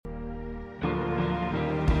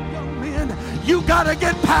You got to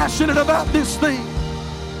get passionate about this thing.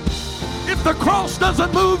 If the cross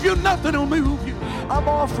doesn't move you, nothing will move you. I'm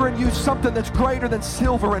offering you something that's greater than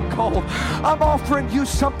silver and gold. I'm offering you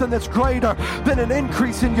something that's greater than an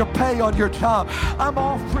increase in your pay on your job. I'm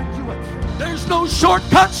offering you There's no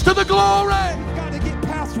shortcuts to the glory. We've got to get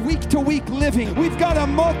past week-to-week living. We've got to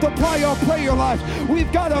multiply our prayer life.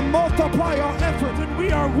 We've got to multiply our effort. When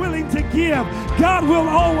we are willing to give, God will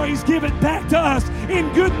always give it back to us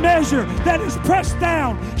in good measure that is pressed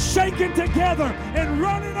down, shaken together, and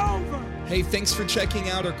running over. Hey, thanks for checking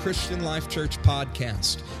out our Christian Life Church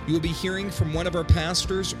podcast. You will be hearing from one of our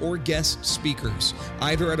pastors or guest speakers,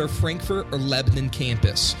 either at our Frankfurt or Lebanon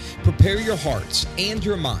campus. Prepare your hearts and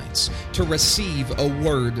your minds to receive a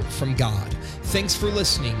word from God. Thanks for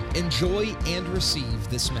listening. Enjoy and receive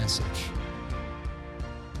this message.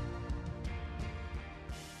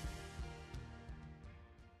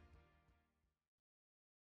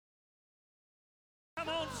 Come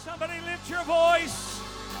on, somebody lift your voice.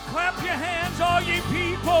 Clap your hands, all ye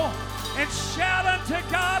people, and shout unto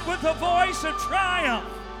God with a voice of triumph.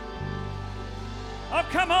 Oh,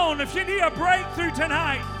 come on. If you need a breakthrough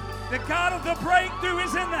tonight, the God of the breakthrough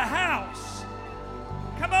is in the house.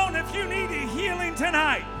 Come on. If you need a healing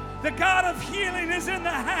tonight, the God of healing is in the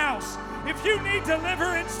house. If you need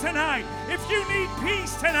deliverance tonight, if you need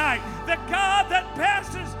peace tonight, the God that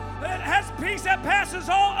has peace that passes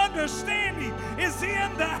all understanding is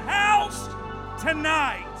in the house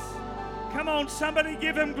tonight. Come on, somebody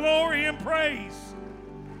give him glory and praise.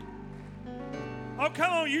 Oh,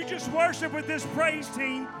 come on, you just worship with this praise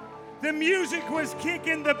team. The music was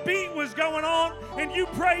kicking, the beat was going on, and you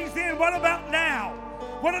praised in. What about now?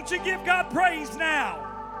 Why don't you give God praise now?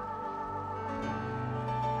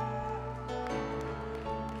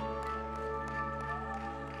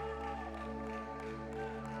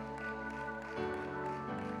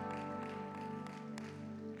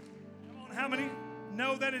 Come on, how many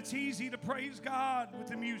know that it's easy to praise God with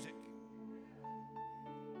the music?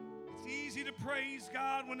 It's easy to praise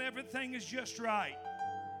God when everything is just right.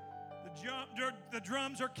 The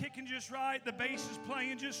drums are kicking just right. The bass is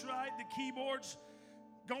playing just right. The keyboard's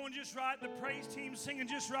going just right. The praise team's singing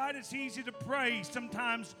just right. It's easy to praise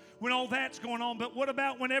sometimes when all that's going on. But what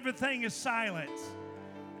about when everything is silent?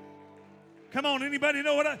 Come on, anybody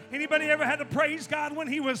know anybody ever had to praise God when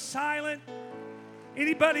he was silent?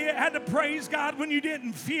 Anybody had to praise God when you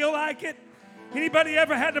didn't feel like it? Anybody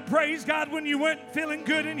ever had to praise God when you weren't feeling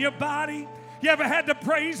good in your body? You ever had to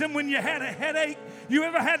praise him when you had a headache? You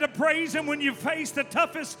ever had to praise him when you faced the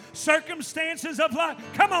toughest circumstances of life?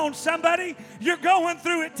 Come on, somebody. You're going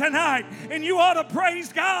through it tonight, and you ought to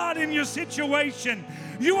praise God in your situation.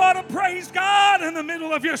 You ought to praise God in the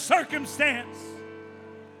middle of your circumstance.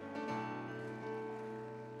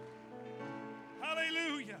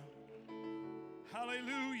 Hallelujah.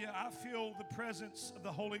 Hallelujah. I feel the presence of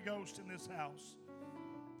the Holy Ghost in this house.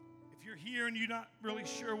 If you're here and you're not really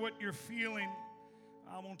sure what you're feeling,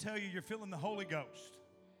 I'm going to tell you, you're feeling the Holy Ghost.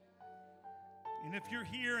 And if you're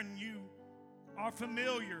here and you are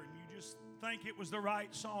familiar and you just think it was the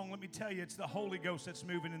right song, let me tell you, it's the Holy Ghost that's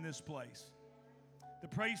moving in this place. The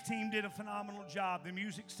praise team did a phenomenal job. The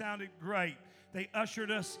music sounded great. They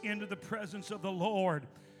ushered us into the presence of the Lord.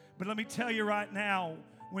 But let me tell you right now,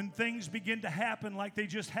 when things begin to happen like they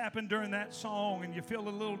just happened during that song, and you feel a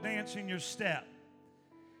little dance in your step,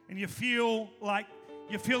 and you feel like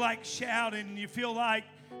shouting, and you feel like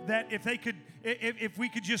that if we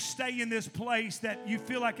could just stay in this place, that you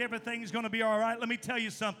feel like everything's going to be all right. Let me tell you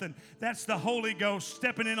something. That's the Holy Ghost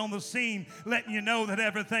stepping in on the scene, letting you know that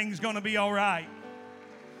everything's going to be all right.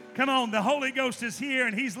 Come on, the Holy Ghost is here,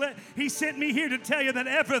 and He sent me here to tell you that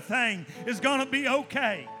everything is going to be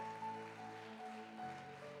okay.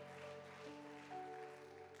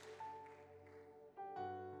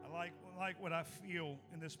 I like what I feel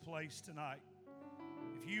in this place tonight.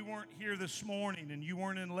 If you weren't here this morning and you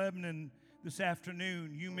weren't in Lebanon this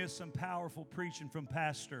afternoon, you missed some powerful preaching from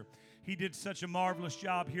Pastor. He did such a marvelous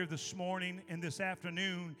job here this morning and this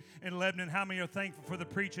afternoon in Lebanon. How many are thankful for the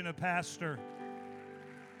preaching of Pastor?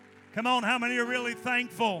 Come on, how many are really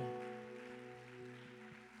thankful?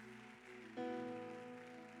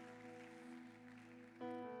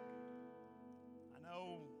 I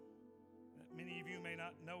know that many of you may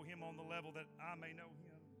not know him on the level that I may know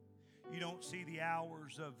him. You don't see the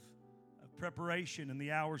hours of preparation and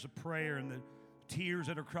the hours of prayer and the tears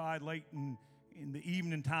that are cried late in the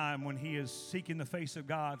evening time when he is seeking the face of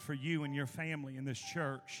God for you and your family in this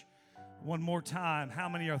church. One more time, how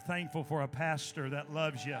many are thankful for a pastor that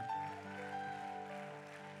loves you?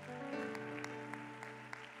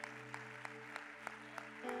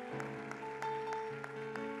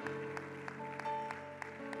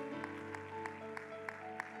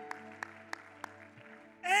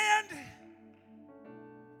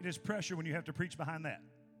 is pressure when you have to preach behind that.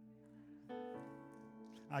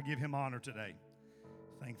 I give him honor today.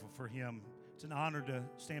 Thankful for him. It's an honor to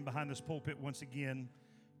stand behind this pulpit once again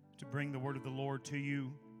to bring the word of the Lord to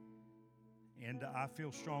you. And I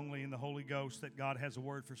feel strongly in the Holy Ghost that God has a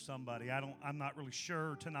word for somebody. I'm not really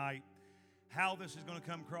sure tonight how this is going to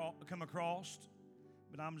come across,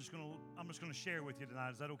 but I'm just going to share with you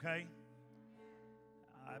tonight. Is that okay?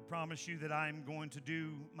 I promise you that I'm going to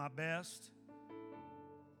do my best,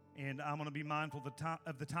 and I'm going to be mindful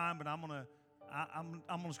of the time. But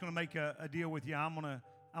I'm just going to make a deal with you. I'm going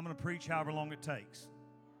to preach however long it takes.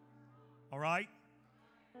 All right?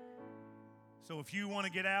 So if you want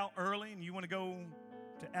to get out early and you want to go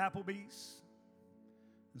to Applebee's,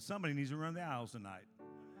 then somebody needs to run the aisles tonight.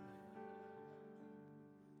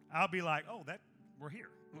 I'll be like, oh, we're here.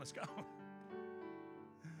 Let's go.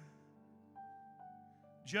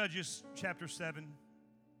 Judges chapter 7.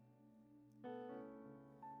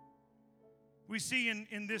 We see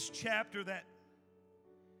in this chapter that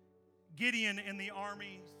Gideon and the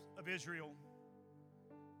armies of Israel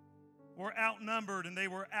were outnumbered and they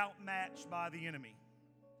were outmatched by the enemy.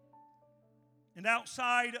 And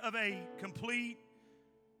outside of a complete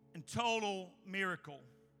and total miracle,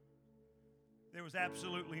 there was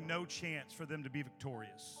absolutely no chance for them to be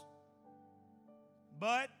victorious.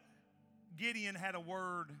 But Gideon had a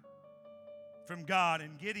word from God,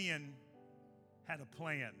 and Gideon had a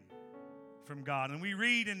plan from God. And we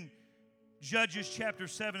read in Judges chapter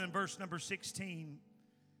 7 and verse number 16,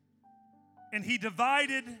 and he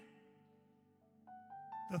divided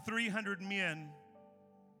the 300 men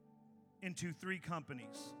into 3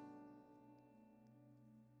 companies.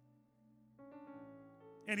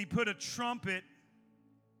 And he put a trumpet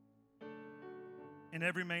in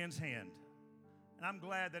every man's hand. And I'm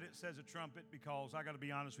glad that it says a trumpet, because I got to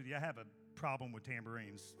be honest with you, I have a problem with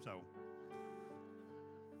tambourines. So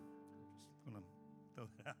just going to throw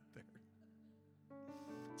that out there.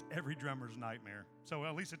 It's every drummer's nightmare. So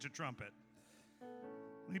at least it's a trumpet.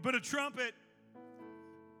 And he put a trumpet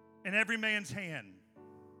in every man's hand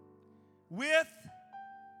with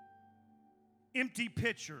empty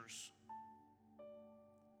pitchers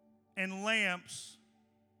and lamps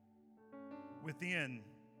within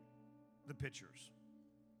the pitchers.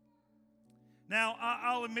 Now,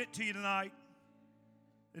 I'll admit to you tonight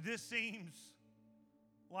that this seems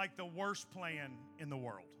like the worst plan in the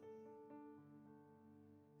world.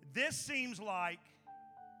 This seems like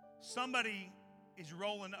somebody is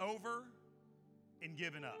rolling over and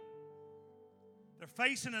giving up. They're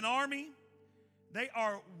facing an army. They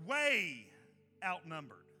are way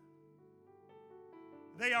outnumbered.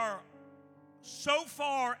 They are so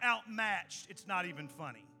far outmatched, it's not even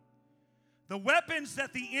funny. The weapons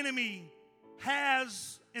that the enemy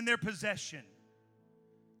has in their possession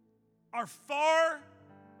are far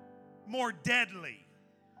more deadly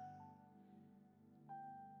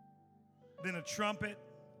than a trumpet,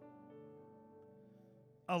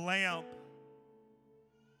 a lamp,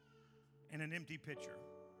 and an empty pitcher.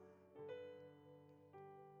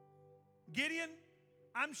 Gideon,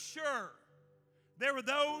 I'm sure there were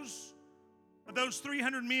those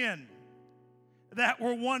 300 men that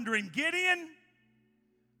were wondering, Gideon,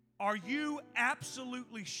 are you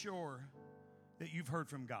absolutely sure that you've heard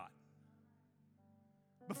from God?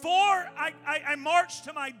 Before I march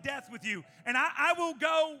to my death with you, and I will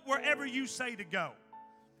go wherever you say to go.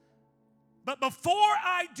 But before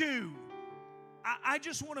I do, I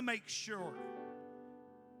just want to make sure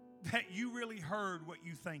that you really heard what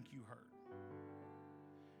you think you heard.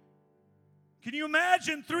 Can you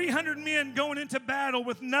imagine 300 men going into battle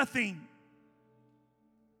with nothing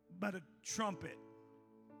but a trumpet,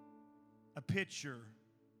 a pitcher,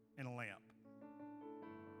 and a lamp?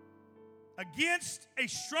 Against a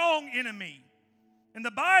strong enemy. And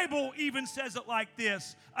the Bible even says it like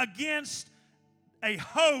this: against a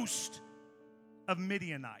host of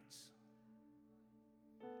Midianites.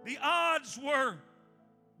 The odds were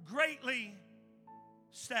greatly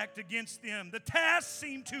stacked against them. The task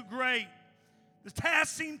seemed too great. The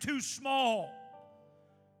task seemed too small.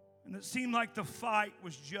 And it seemed like the fight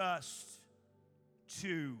was just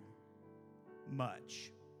too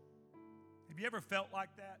much. Have you ever felt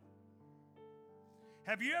like that?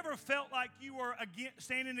 Have you ever felt like you were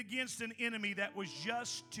standing against an enemy that was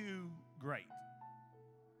just too great?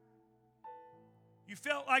 You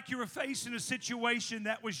felt like you were facing a situation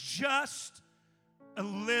that was just a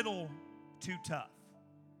little too tough.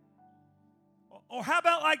 Or how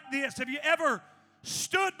about like this? Have you ever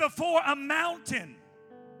stood before a mountain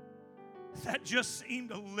that just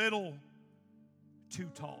seemed a little too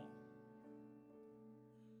tall?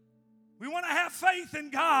 We want to have faith in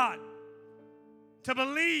God, to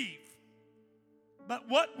believe, but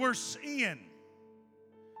what we're seeing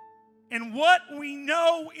and what we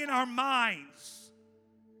know in our minds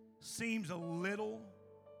seems a little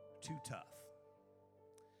too tough.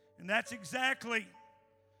 And that's exactly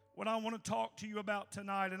what I want to talk to you about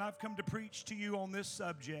tonight. And I've come to preach to you on this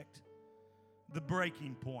subject, the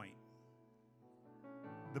breaking point.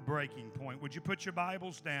 The breaking point. Would you put your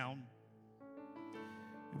Bibles down?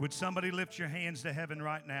 Would somebody lift your hands to heaven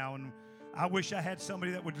right now? And I wish I had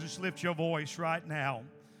somebody that would just lift your voice right now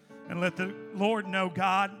and let the Lord know,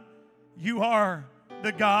 God, you are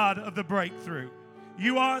the God of the breakthrough.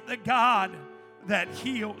 You are the God that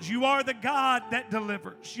heals. You are the God that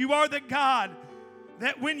delivers. You are the God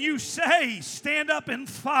that when you say, stand up and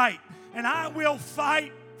fight, and I will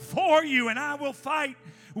fight for you, and I will fight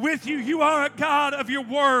with you. You are a God of your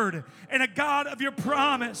word and a God of your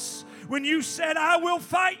promise. When you said, I will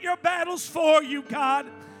fight your battles for you, God,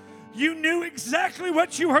 you knew exactly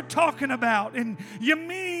what you were talking about, and you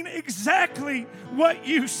mean exactly what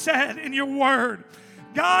you said in your word.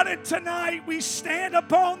 God, and tonight we stand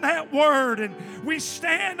upon that word and we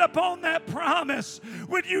stand upon that promise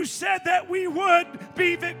when you said that we would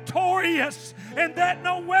be victorious and that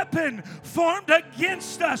no weapon formed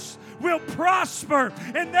against us will prosper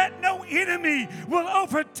and that no enemy will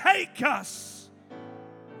overtake us.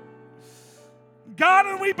 God,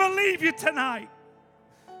 and we believe you tonight.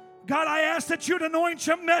 God, I ask that you'd anoint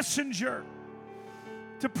your messenger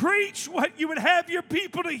to preach what you would have your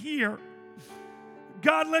people to hear.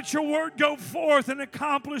 God, let your word go forth and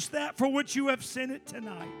accomplish that for which you have sent it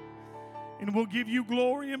tonight. And we'll give you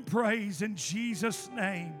glory and praise in Jesus'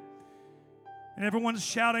 name. And everyone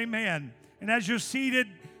shout amen. And as you're seated,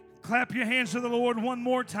 clap your hands to the Lord one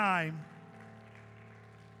more time.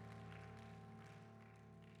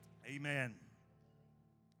 Amen.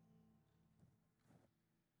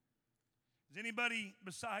 Has anybody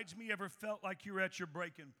besides me ever felt like you're at your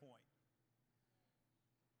breaking point?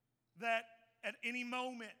 That at any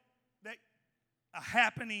moment that a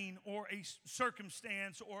happening or a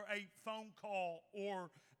circumstance or a phone call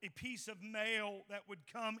or a piece of mail that would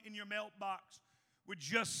come in your mailbox would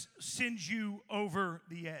just send you over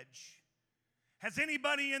the edge? Has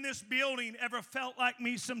anybody in this building ever felt like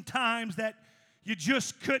me sometimes that you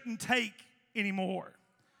just couldn't take anymore?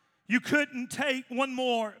 You couldn't take one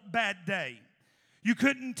more bad day. You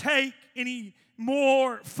couldn't take any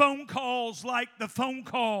more phone calls like the phone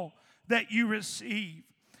call that you receive.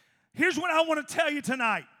 Here's what I want to tell you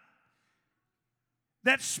tonight.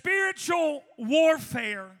 That spiritual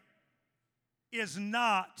warfare is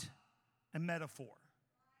not a metaphor.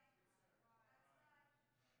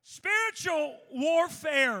 Spiritual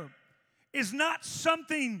warfare is not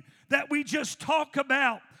something that we just talk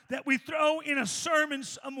about, that we throw in a sermon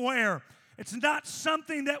somewhere. It's not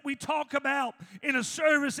something that we talk about in a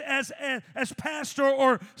service as pastor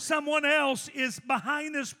or someone else is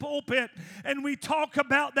behind this pulpit and we talk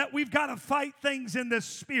about that we've got to fight things in the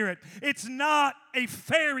spirit. It's not a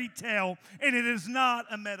fairy tale and it is not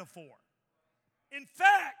a metaphor. In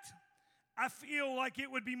fact, I feel like it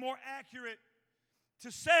would be more accurate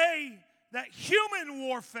to say that human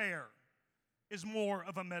warfare is more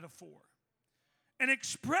of a metaphor, an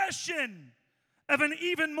expression of an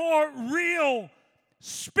even more real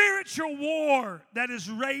spiritual war that is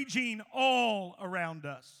raging all around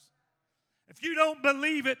us. If you don't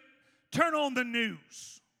believe it, turn on the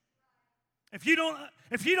news. If you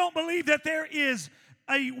don't believe that there is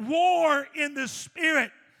a war in the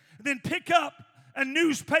spirit, then pick up a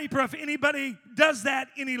newspaper if anybody does that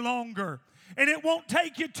any longer. And it won't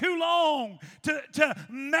take you too long to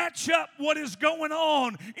match up what is going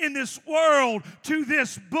on in this world to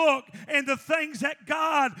this book and the things that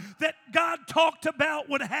God talked about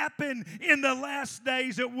would happen in the last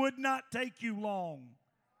days. It would not take you long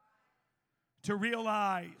to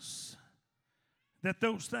realize that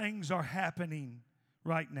those things are happening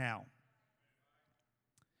right now.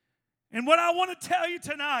 And what I want to tell you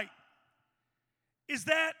tonight is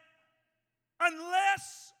that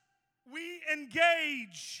unless we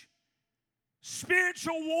engage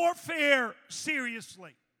spiritual warfare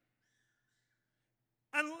seriously,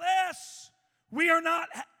 unless we are not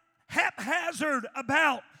haphazard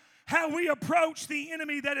about how we approach the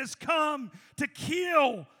enemy that has come to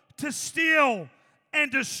kill, to steal,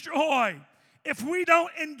 and destroy, if we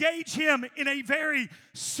don't engage him in a very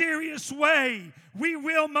serious way, we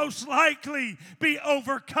will most likely be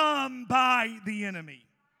overcome by the enemy.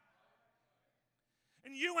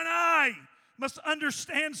 And you and I must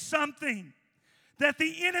understand something, that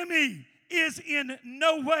the enemy is in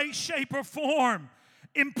no way, shape, or form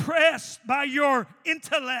impressed by your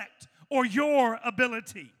intellect or your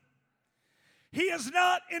ability. He is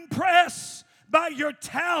not impressed by your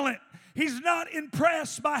talent. He's not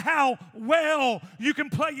impressed by how well you can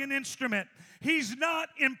play an instrument. He's not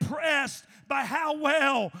impressed by how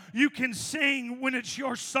well you can sing when it's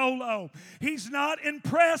your solo. He's not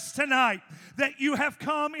impressed tonight that you have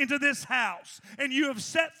come into this house and you have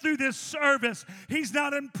sat through this service. He's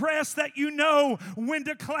not impressed that you know when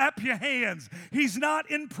to clap your hands. He's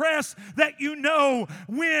not impressed that you know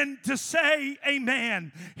when to say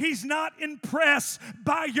amen. He's not impressed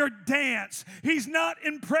by your dance. He's not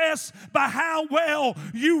impressed by how well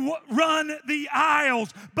you run the aisles,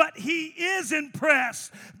 but He is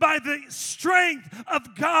impressed by the strength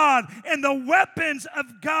of God and the weapons of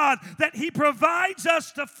God that He provides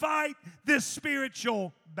us to fight this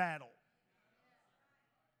spiritual battle.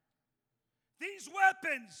 These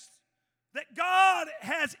weapons that God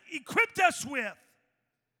has equipped us with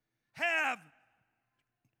have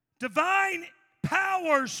divine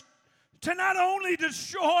powers to not only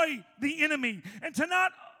destroy the enemy and to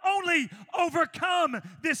not only overcome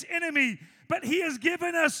this enemy, but He has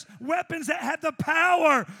given us weapons that have the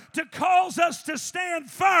power to cause us to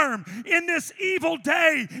stand firm in this evil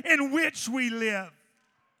day in which we live.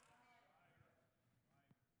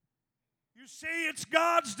 You see, it's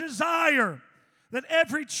God's desire that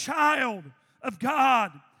every child of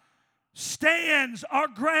God stands our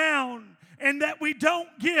ground and that we don't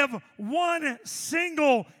give one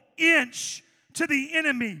single inch to the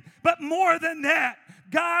enemy. But more than that,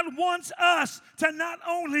 God wants us to not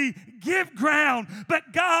only give ground,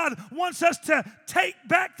 but God wants us to take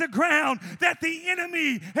back the ground that the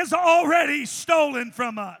enemy has already stolen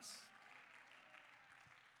from us.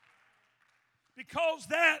 Because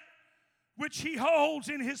that which he holds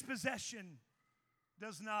in his possession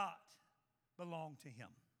does not belong to him.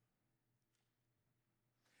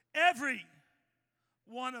 Every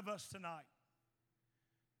one of us tonight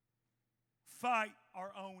fight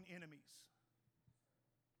our own enemies.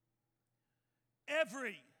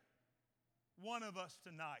 Every one of us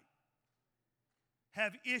tonight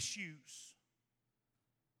have issues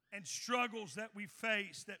and struggles that we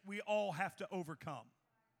face that we all have to overcome.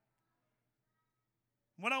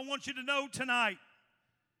 What I want you to know tonight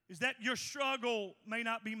is that your struggle may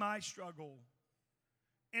not be my struggle.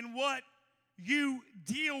 And what you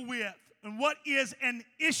deal with and what is an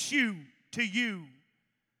issue to you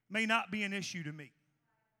may not be an issue to me.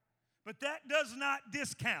 But that does not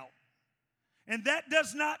discount and that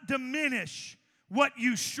does not diminish what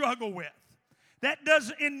you struggle with. That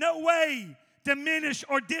does in no way diminish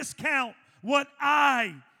or discount what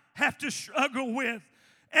I have to struggle with.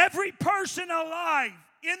 Every person alive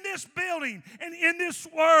in this building and in this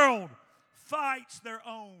world fights their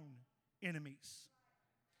own enemies.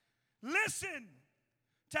 Listen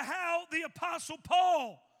to how the Apostle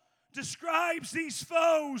Paul describes these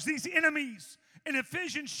foes, these enemies, in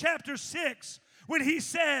Ephesians chapter 6 when he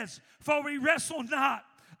says, "For we wrestle not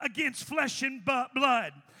against flesh and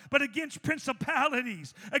blood, but against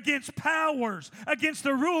principalities, against powers, against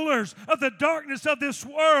the rulers of the darkness of this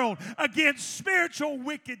world, against spiritual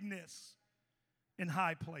wickedness in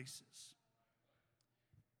high places."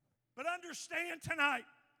 But understand tonight,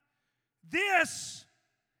 this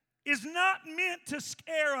is not meant to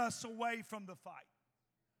scare us away from the fight.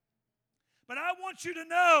 But I want you to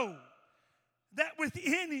know that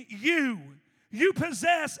within you, you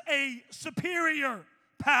possess a superior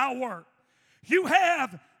power. You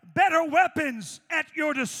have better weapons at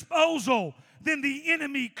your disposal than the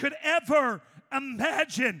enemy could ever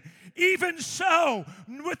imagine. Even so,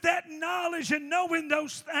 with that knowledge and knowing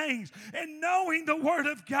those things and knowing the Word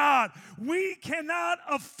of God, we cannot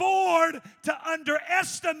afford to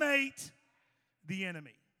underestimate the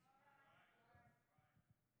enemy.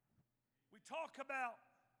 We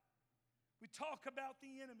talk about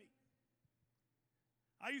the enemy.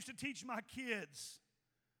 I used to teach my kids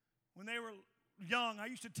when they were young. I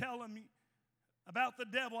used to tell them about the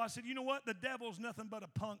devil. I said, you know what? The devil's nothing but a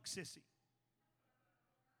punk sissy.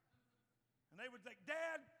 And they would think,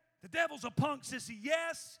 Dad, the devil's a punk sissy.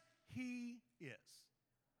 Yes, he is.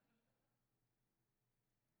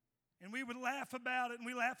 And we would laugh about it, and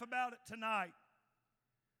we laugh about it tonight.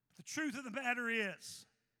 But the truth of the matter is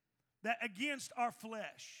that against our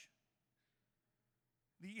flesh,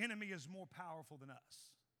 the enemy is more powerful than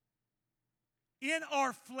us. In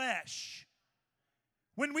our flesh,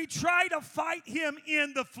 when we try to fight him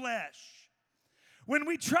in the flesh, When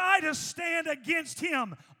we try to stand against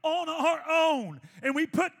him on our own and we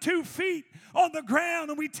put 2 feet on the ground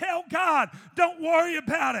and we tell God, don't worry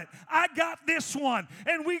about it, I got this one,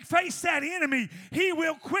 and we face that enemy, he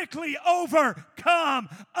will quickly overcome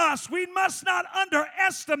us. We must not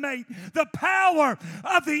underestimate the power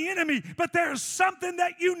of the enemy, but there's something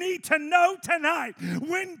that you need to know tonight.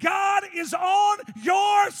 When God is on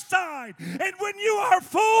your side and when you are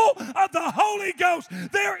full of the Holy Ghost,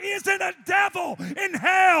 there isn't a devil in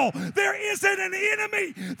hell, there isn't an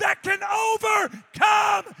enemy that can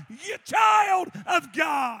overcome you, child of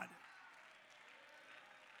God.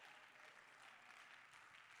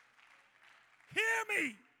 Hear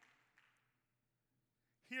me.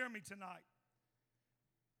 Hear me tonight.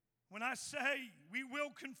 When I say we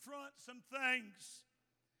will confront some things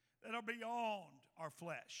that are beyond our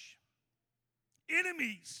flesh,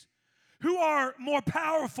 enemies who are more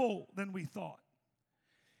powerful than we thought,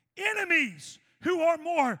 enemies who are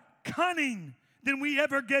more cunning than we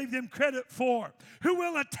ever gave them credit for, who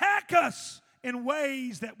will attack us in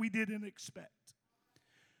ways that we didn't expect.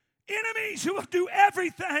 Enemies who will do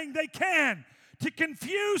everything they can to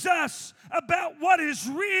confuse us about what is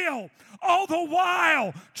real, all the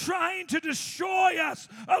while trying to destroy us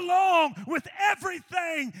along with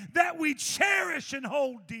everything that we cherish and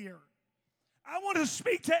hold dear. I want to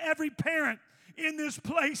speak to every parent in this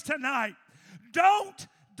place tonight. Don't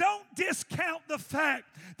discount the fact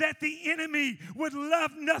that the enemy would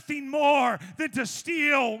love nothing more than to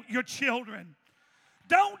steal your children.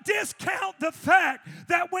 Don't discount the fact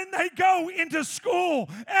that when they go into school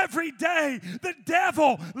every day, the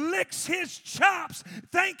devil licks his chops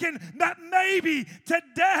thinking that maybe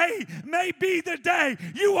today may be the day.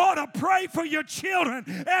 You ought to pray for your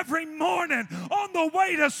children every morning on the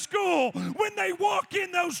way to school when they walk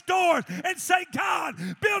in those doors and say, God,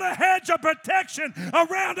 build a hedge of protection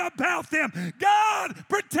around about them. God,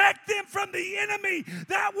 protect them from the enemy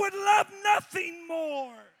that would love nothing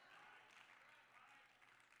more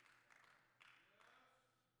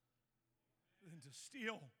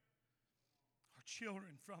steal our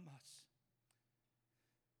children from us.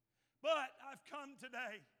 But I've come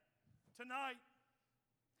tonight,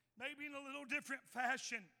 maybe in a little different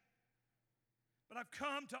fashion, but I've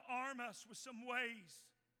come to arm us with some ways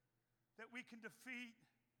that we can defeat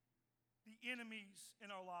the enemies in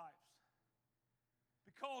our lives.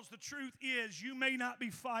 Because the truth is, you may not be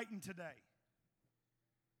fighting today.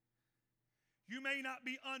 You may not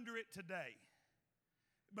be under it today,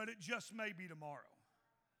 but it just may be tomorrow.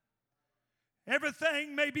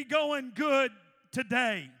 Everything may be going good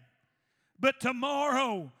today, but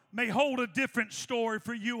tomorrow may hold a different story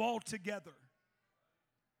for you altogether.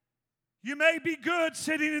 You may be good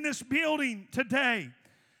sitting in this building today,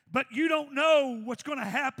 but you don't know what's going to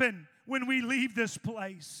happen when we leave this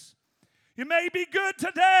place. You may be good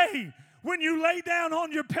today when you lay down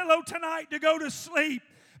on your pillow tonight to go to sleep,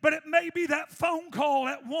 but it may be that phone call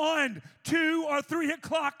at 1, 2, or 3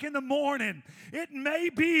 o'clock in the morning. It may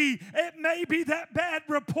be that bad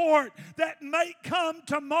report that may come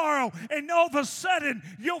tomorrow, and all of a sudden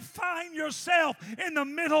you'll find yourself in the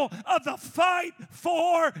middle of the fight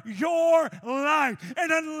for your life.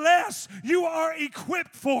 And unless you are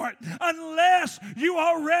equipped for it, unless you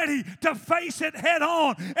are ready to face it head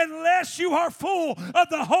on, unless you are full of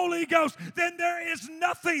the Holy Ghost, then there is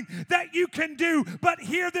nothing that you can do but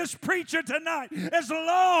hear this preacher tonight. As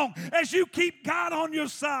long as you keep God on your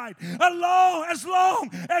side, as long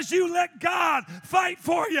as you let God fight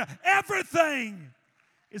for you, everything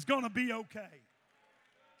is going to be okay.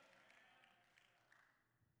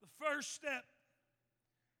 The first step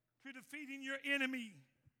to defeating your enemy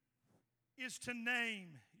is to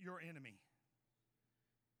name your enemy.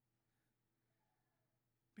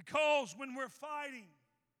 Because when we're fighting,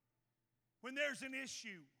 when there's an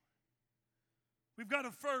issue, we've got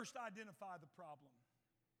to first identify the problem.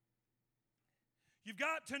 You've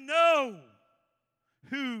got to know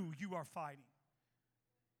who you are fighting.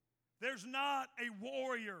 There's not a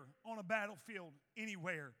warrior on a battlefield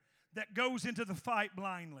anywhere that goes into the fight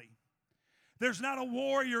blindly. There's not a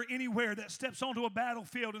warrior anywhere that steps onto a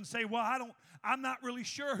battlefield and say, well, I'm not really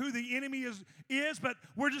sure who the enemy is, but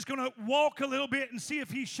we're just going to walk a little bit and see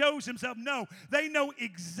if he shows himself. No, they know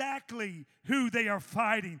exactly who they are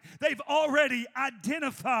fighting. They've already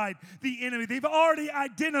identified the enemy. They've already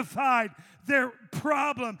identified their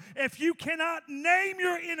problem. If you cannot name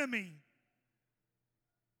your enemy,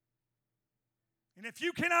 and if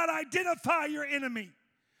you cannot identify your enemy,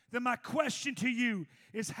 then my question to you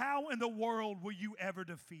is, how in the world will you ever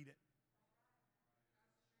defeat it?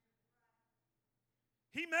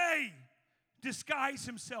 He may disguise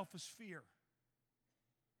himself as fear.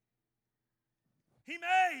 He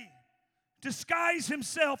may disguise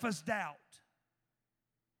himself as doubt.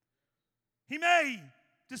 He may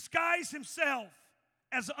disguise himself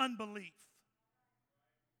as unbelief.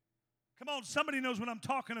 Come on, somebody knows what I'm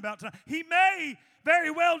talking about tonight. He may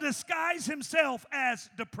very well disguise himself as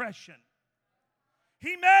depression.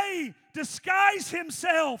 He may disguise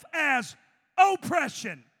himself as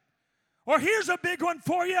oppression. Or here's a big one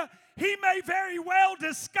for you. He may very well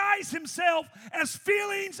disguise himself as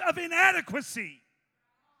feelings of inadequacy.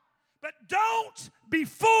 But don't be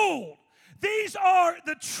fooled. These are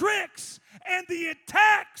the tricks and the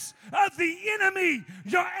attacks of the enemy,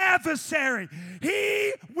 your adversary.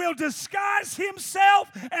 He will disguise himself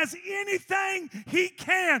as anything he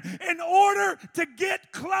can in order to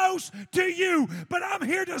get close to you. But I'm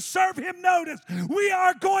here to serve him notice. We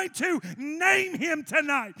are going to name him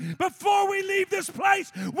tonight. Before we leave this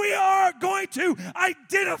place, we are going to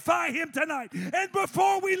identify him tonight. And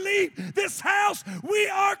before we leave this house, we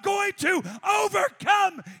are going to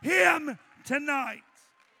overcome him tonight.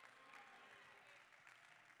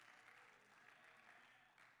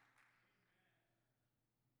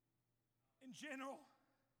 In general,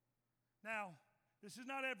 now, this is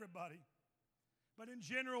not everybody, but in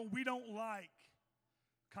general, we don't like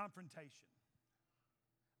confrontation.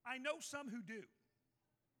 I know some who do.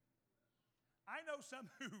 I know some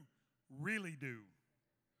who really do.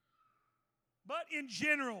 But in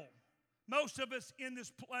general, most of us in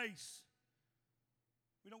this place,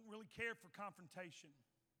 we don't really care for confrontation.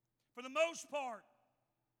 For the most part,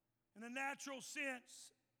 in the natural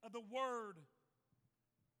sense of the word,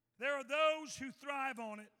 there are those who thrive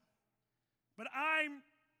on it. But I'm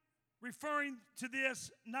referring to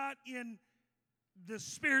this not in the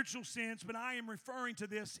spiritual sense, but I am referring to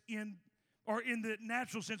this in the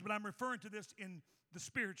natural sense, but I'm referring to this in the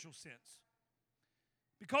spiritual sense.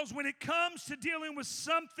 Because when it comes to dealing with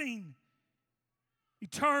something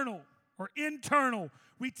eternal or internal,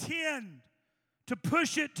 we tend to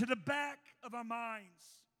push it to the back of our minds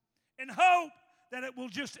and hope that it will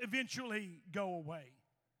just eventually go away.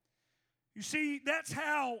 You see, that's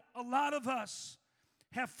how a lot of us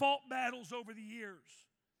have fought battles over the years.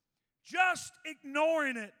 Just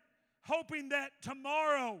ignoring it, hoping that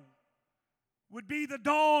tomorrow would be the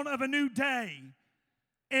dawn of a new day.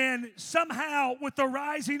 And somehow, with the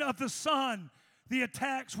rising of the sun, the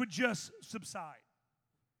attacks would just subside.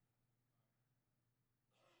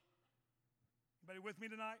 Anybody with me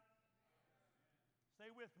tonight? Stay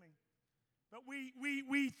with me. But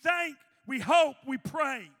we think, we hope, we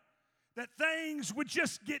pray that things would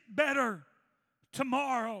just get better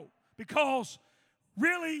tomorrow. Because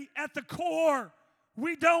really, at the core,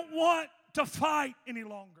 we don't want to fight any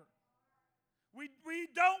longer. We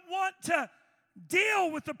don't want to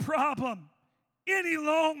deal with the problem any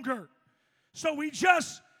longer. So we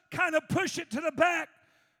just kind of push it to the back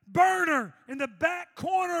burner in the back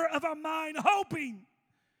corner of our mind, hoping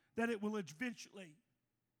that it will eventually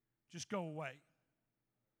just go away.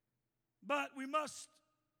 But we must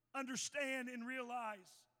understand and realize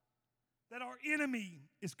that our enemy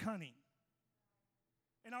is cunning.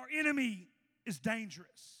 And our enemy is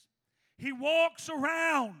dangerous. He walks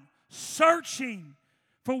around searching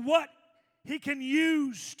for what he can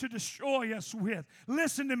use to destroy us with.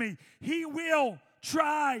 Listen to me. He will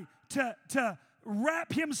try to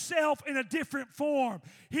wrap himself in a different form.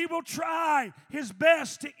 He will try his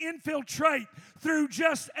best to infiltrate through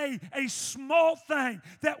just a small thing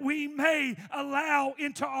that we may allow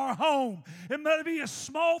into our home. It may be a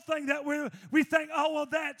small thing that we think, oh, well,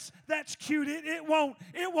 that's cute. It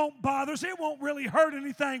won't bother us. It won't really hurt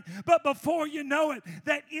anything. But before you know it,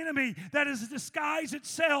 that enemy that has disguised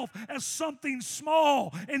itself as something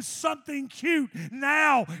small and something cute,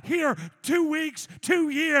 now, here, 2 weeks, 2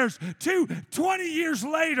 years, 20 years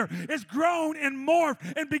later, is grown and morphed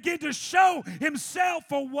and begin to show himself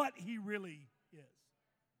for what he really is.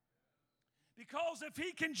 Because if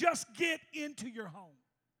he can just get into your home,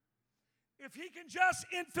 if he can just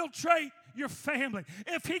infiltrate your family,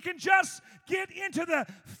 if he can just get into the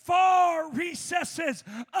far recesses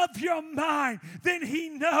of your mind, then he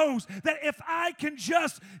knows that if I can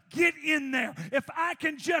just get in there, if I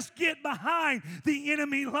can just get behind the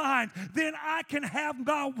enemy line, then I can have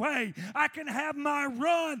my way. I can have my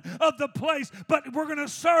run of the place. But we're going to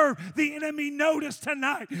serve the enemy notice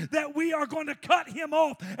tonight that we are going to cut him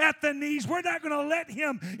off at the knees. We're not going to let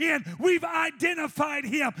him in. We've identified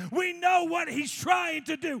him. We know what he's trying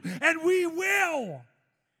to do, and we will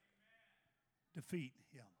defeat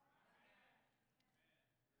him.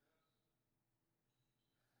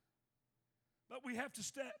 But we have to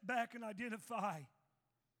step back and identify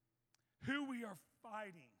who we are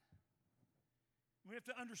fighting We have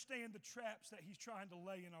to understand the traps that he's trying to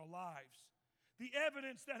lay in our lives. The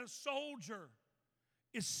evidence that a soldier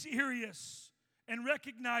is serious and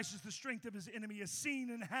recognizes the strength of his enemy is seen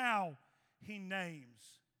in how he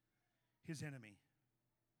names his enemy.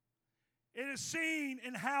 It is seen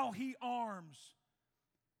in how he arms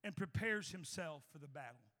and prepares himself for the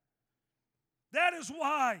battle. That is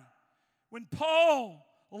why when Paul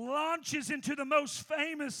launches into the most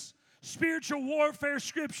famous spiritual warfare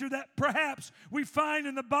scripture that perhaps we find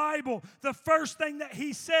in the Bible, the first thing that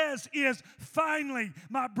he says is, finally,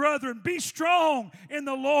 my brethren, be strong in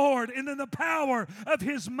the Lord and in the power of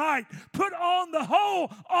his might. Put on the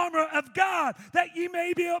whole armor of God that ye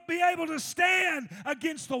may be able to stand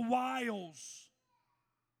against the wiles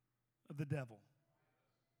of the devil.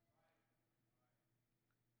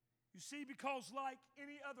 You see, because like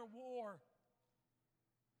any other war,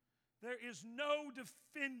 there is no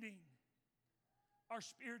defending our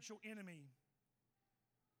spiritual enemy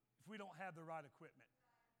if we don't have the right equipment.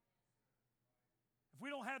 If we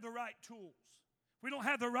don't have the right tools. If we don't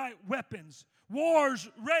have the right weapons. Wars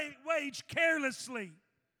waged carelessly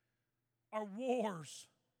are wars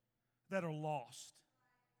that are lost.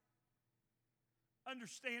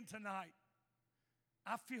 Understand tonight,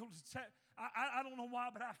 I don't know why,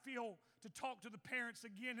 but I feel to talk to the parents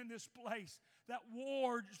again in this place, that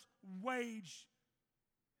wars waged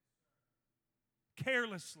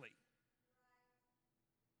carelessly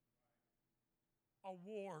are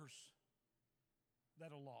wars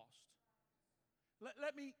that are lost.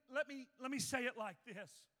 Let me say it like this.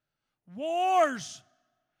 Wars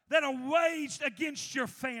that are waged against your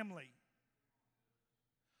family.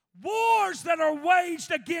 Wars that are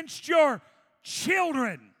waged against your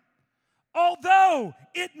children. Although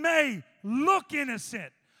it may look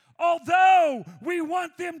innocent, although we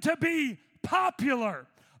want them to be popular,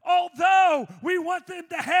 although we want them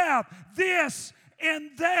to have this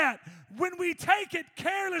and that, when we take it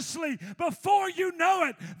carelessly, before you know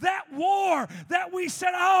it, that war that we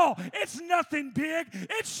said, oh, it's nothing big,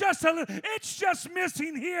 it's just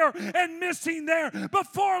missing here and missing there.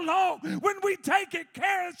 Before long, when we take it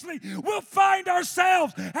carelessly, we'll find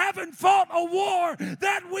ourselves having fought a war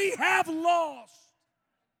that we have lost.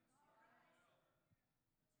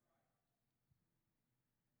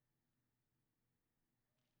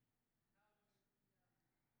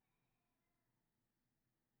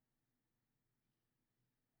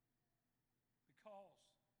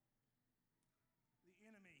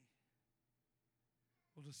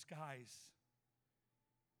 Disguise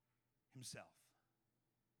himself.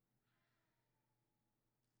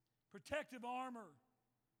 Protective armor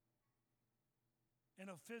and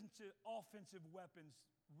offensive weapons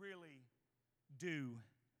really do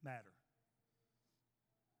matter.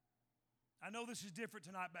 I know this is different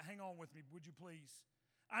tonight, but hang on with me, would you please?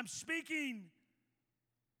 I'm speaking,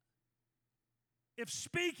 if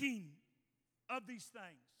speaking of these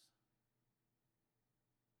things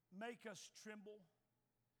make us tremble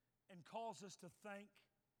and cause us to think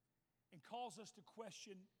and cause us to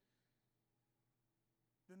question,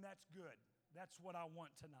 then that's good. That's what I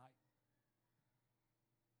want tonight.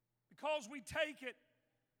 Because we take it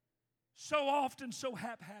so often, so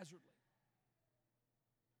haphazardly.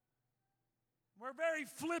 We're very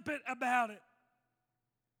flippant about it.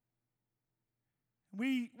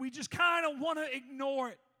 We just kind of want to ignore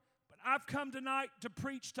it. But I've come tonight to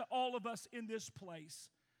preach to all of us in this place.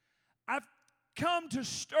 I've come to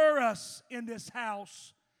stir us in this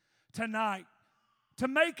house tonight, to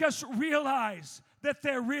make us realize that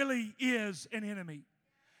there really is an enemy,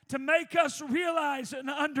 to make us realize and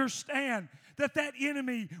understand that that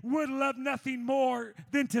enemy would love nothing more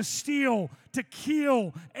than to steal, to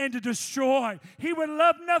kill, and to destroy. He would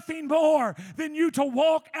love nothing more than you to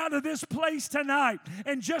walk out of this place tonight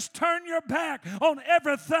and just turn your back on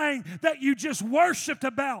everything that you just worshiped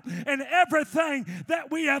about and everything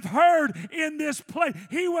that we have heard in this place.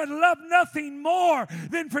 He would love nothing more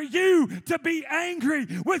than for you to be angry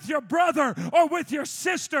with your brother or with your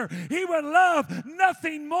sister. He would love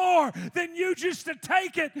nothing more than you just to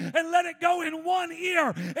take it and let it go in one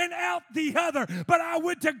ear and out the other. But I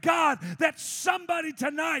would to God that somebody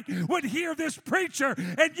tonight would hear this preacher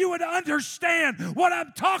and you would understand what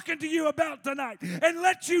I'm talking to you about tonight and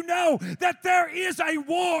let you know that there is a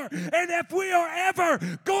war, and if we are ever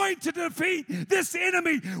going to defeat this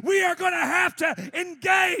enemy, we are going to have to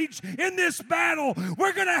engage in this battle.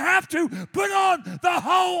 We're going to have to put on the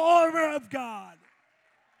whole armor of God.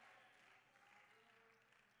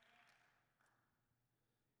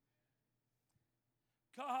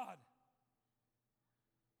 God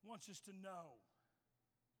wants us to know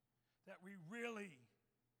that we really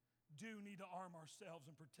do need to arm ourselves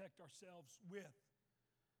and protect ourselves with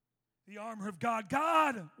The armor of God.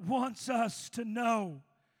 God wants us to know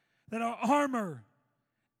that our armor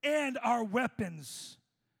and our weapons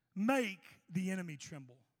make the enemy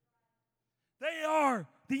tremble.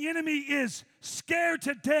 The enemy is scared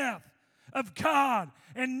to death of God,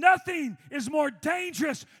 and nothing is more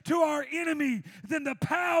dangerous to our enemy than the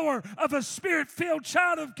power of a Spirit-filled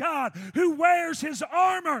child of God who wears his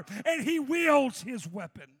armor and he wields his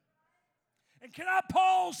weapon. And can I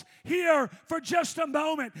pause here for just a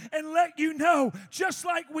moment and let you know, just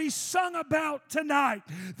like we sung about tonight,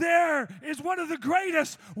 there is one of the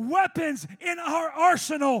greatest weapons in our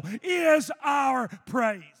arsenal is our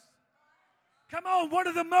praise. Come on, one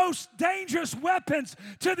of the most dangerous weapons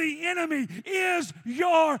to the enemy is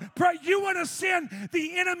your prayer. You want to send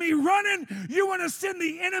the enemy running? You want to send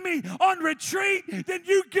the enemy on retreat? Then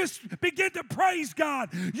you just begin to praise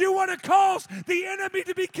God. You want to cause the enemy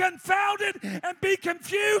to be confounded and be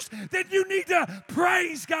confused? Then you need to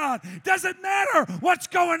praise God. Doesn't matter what's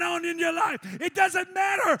going on in your life. It doesn't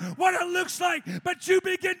matter what it looks like, but you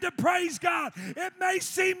begin to praise God. It may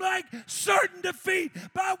seem like certain defeat,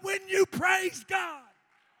 but when you praise God.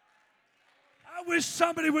 I wish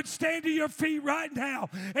somebody would stand to your feet right now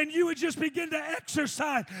and you would just begin to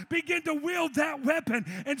exercise, begin to wield that weapon,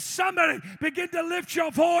 and somebody begin to lift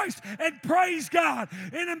your voice and praise God.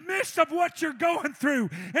 In the midst of what you're going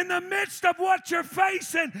through, in the midst of what you're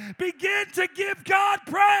facing, begin to give God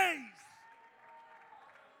praise.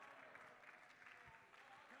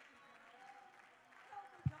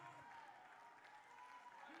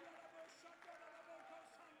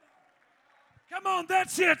 Come on,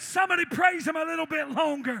 that's it. Somebody praise Him a little bit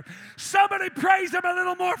longer. Somebody praise Him a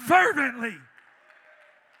little more fervently.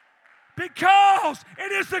 Because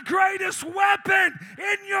it is the greatest weapon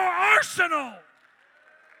in your arsenal.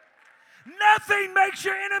 Nothing makes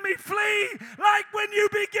your enemy flee like when you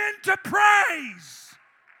begin to praise.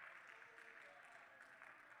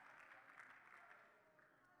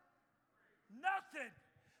 Nothing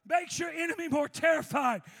makes your enemy more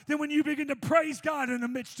terrified than when you begin to praise God in the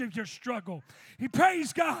midst of your struggle. You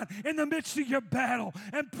praise God in the midst of your battle,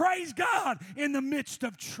 and praise God in the midst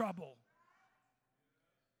of trouble.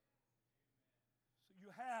 So you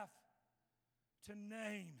have to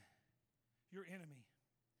name your enemy.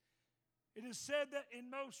 It is said that in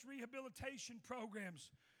most rehabilitation programs,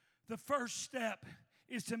 the first step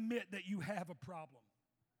is to admit that you have a problem.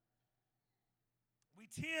 We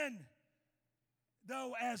tend,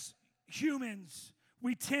 though, as humans,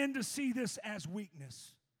 we tend to see this as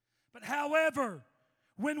weakness. But however,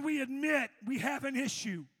 when we admit we have an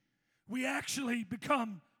issue, we actually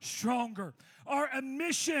become stronger. Our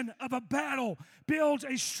admission of a battle builds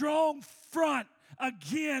a strong front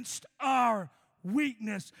against our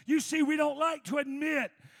weakness. You see, we don't like to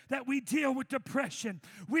admit that we deal with depression.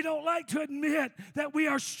 We don't like to admit that we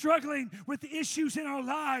are struggling with issues in our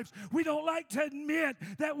lives. We don't like to admit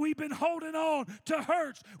that we've been holding on to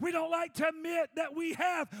hurts. We don't like to admit that we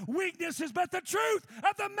have weaknesses. But the truth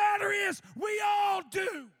of the matter is, we all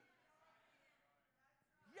do.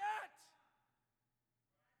 Yet,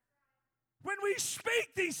 when we speak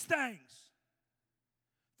these things,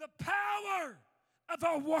 the power of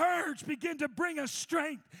our words begin to bring us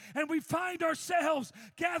strength, and we find ourselves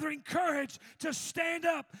gathering courage to stand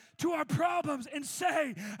up to our problems and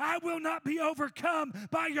say, I will not be overcome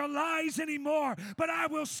by your lies anymore, but I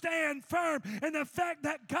will stand firm in the fact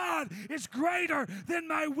that God is greater than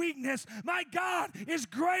my weakness. My God is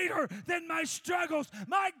greater than my struggles.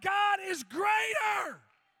 My God is greater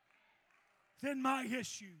than my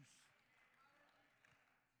issues.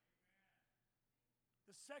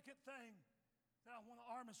 The second thing that I want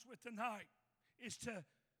to arm us with tonight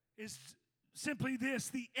is simply this: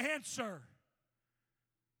 the answer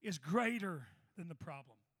is greater than the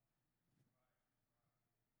problem.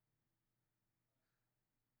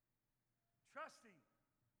 Trusting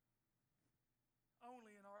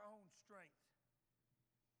only in our own strength,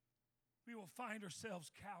 we will find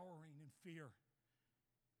ourselves cowering in fear,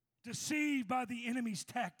 deceived by the enemy's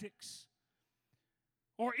tactics,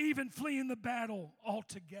 or even fleeing the battle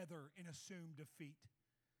altogether in assumed defeat.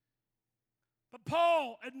 But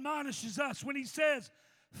Paul admonishes us when he says,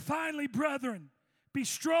 finally, brethren, be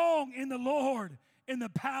strong in the Lord in the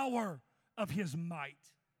power of His might.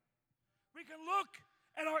 We can look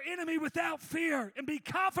at our enemy without fear and be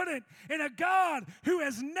confident in a God who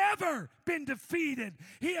has never been defeated.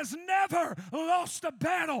 He has never lost a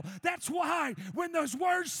battle. That's why when those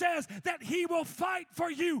words says that He will fight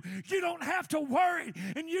for you, you don't have to worry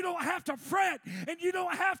and you don't have to fret and you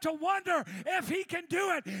don't have to wonder if He can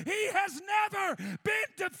do it. He has never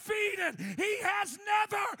been defeated. He has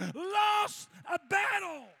never lost a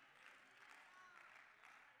battle.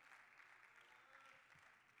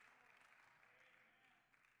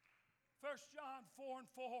 1 John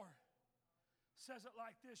 4:4 says it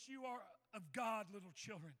like this: you are of God, little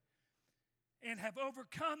children, and have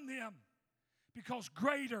overcome them, because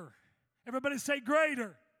greater, everybody say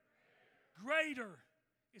greater, greater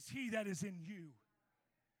is he that is in you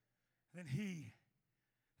than he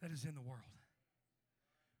that is in the world.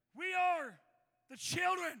 We are the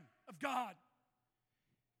children of God.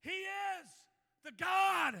 He is the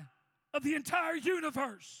God of the entire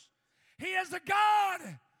universe. He is the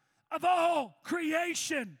God of all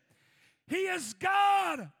creation. He is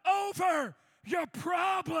God over your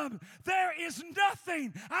problem. There is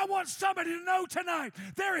nothing, I want somebody to know tonight,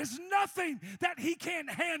 there is nothing that he can't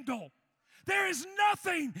handle. There is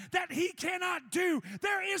nothing that he cannot do.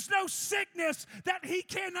 There is no sickness that he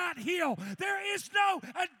cannot heal. There is no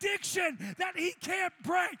addiction that he can't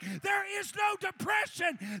break. There is no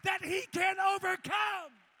depression that he can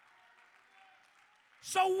overcome.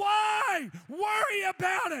 So why worry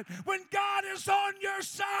about it when God is on your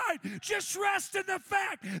side? Just rest in the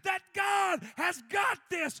fact that God has got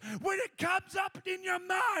this. When it comes up in your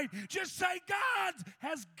mind, just say, God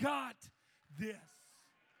has got this.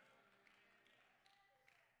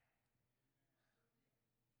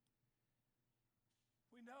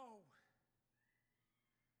 We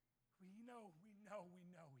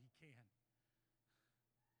know he can.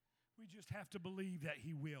 We just have to believe that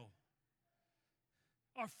he will.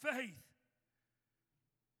 Our faith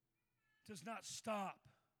does not stop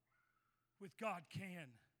with God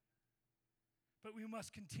can, but we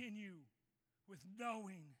must continue with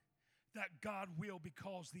knowing that God will,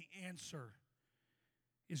 because the answer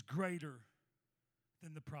is greater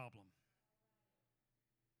than the problem.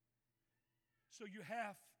 So you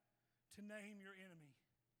have to name your enemy.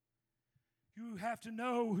 You have to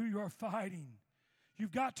know who you are fighting.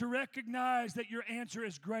 You've got to recognize that your answer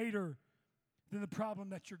is greater than the problem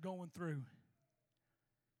that you're going through.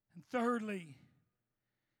 And thirdly,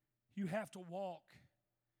 you have to walk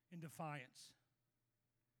in defiance.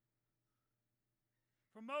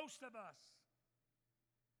 For most of us,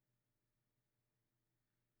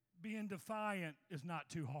 being defiant is not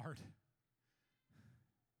too hard.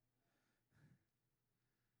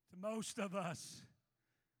 To most of us,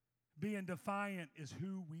 being defiant is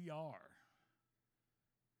who we are.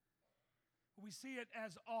 We see it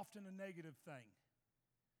as often a negative thing.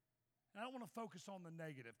 And I don't want to focus on the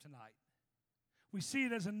negative tonight. We see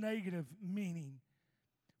it as a negative meaning.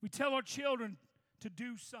 We tell our children to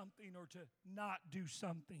do something or to not do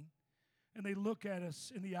something, and they look at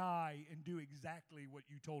us in the eye and do exactly what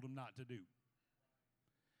you told them not to do.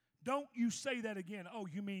 Don't you say that again. Oh,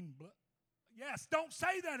 you mean, yes, don't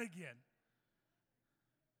say that again.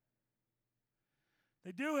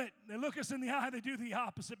 They do it. They look us in the eye. They do the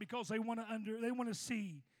opposite because they want to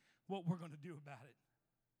see what we're going to do about it.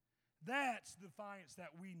 That's defiance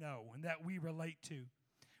that we know and that we relate to.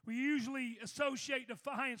 We usually associate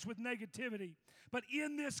defiance with negativity. But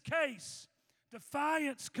in this case,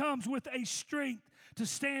 defiance comes with a strength to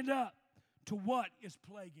stand up to what is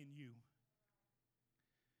plaguing you.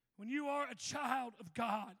 When you are a child of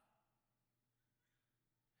God,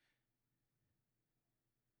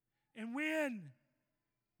 and when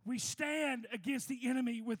we stand against the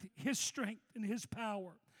enemy with his strength and his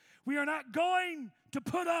power, we are not going to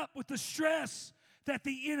put up with the stress that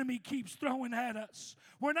the enemy keeps throwing at us.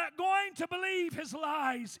 We're not going to believe his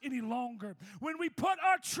lies any longer. When we put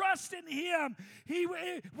our trust in him,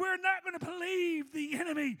 we're not going to believe the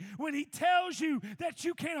enemy when he tells you that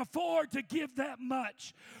you can't afford to give that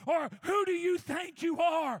much. Or who do you think you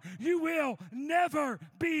are? You will never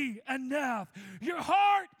be enough. Your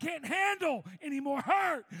heart can't handle any more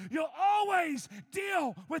hurt. You'll always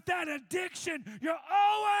deal with that addiction. You're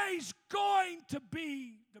always going to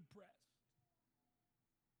be depressed.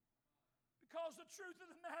 Because the truth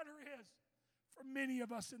of the matter is, for many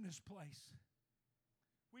of us in this place,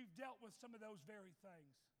 we've dealt with some of those very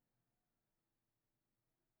things.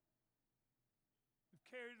 We've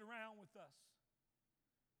carried it around with us.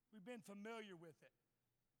 We've been familiar with it.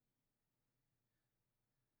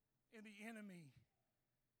 And the enemy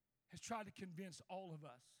has tried to convince all of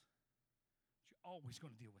us that you're always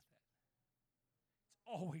going to deal with that.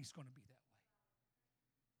 It's always going to be that way.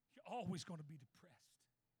 You're always going to be depressed.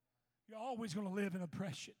 You're always going to live in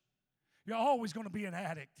oppression. You're always going to be an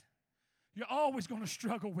addict. You're always going to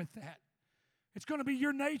struggle with that. It's going to be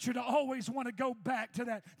your nature to always want to go back to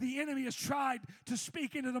that. The enemy has tried to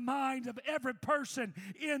speak into the mind of every person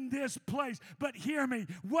in this place. But hear me,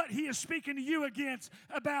 what he is speaking to you against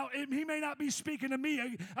about, he may not be speaking to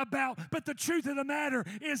me about, but the truth of the matter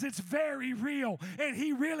is it's very real. And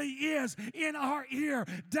he really is in our ear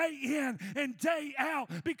day in and day out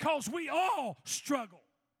because we all struggle.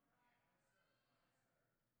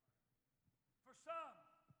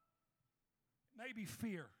 may be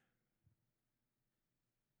fear.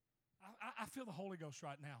 I feel the Holy Ghost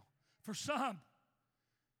right now. For some,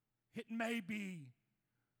 it may be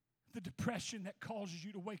the depression that causes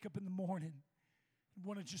you to wake up in the morning and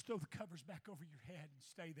want to just throw the covers back over your head and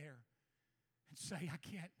stay there and say, I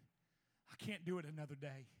can't do it another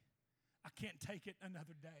day. I can't take it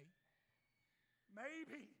another day.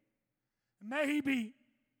 Maybe,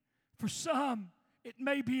 for some, it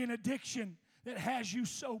may be an addiction that has you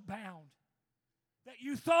so bound that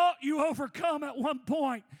you thought you overcome at one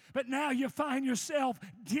point, but now you find yourself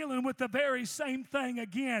dealing with the very same thing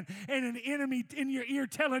again, and an enemy in your ear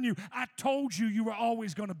telling you, I told you you were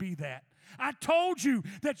always going to be that. I told you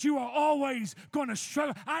that you are always going to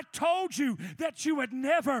struggle. I told you that you would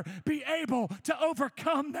never be able to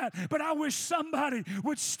overcome that. But I wish somebody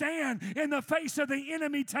would stand in the face of the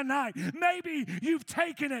enemy tonight. Maybe you've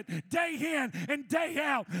taken it day in and day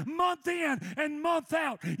out, month in and month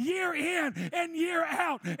out, year in and year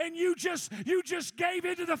out, and you just gave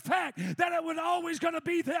into the fact that it was always going to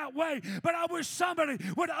be that way. But I wish somebody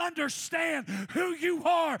would understand who you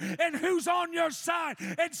are and who's on your side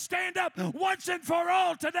and stand up once and for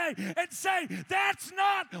all today and say, that's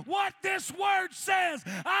not what this word says.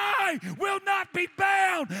 I will not be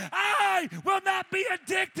bound. I will not be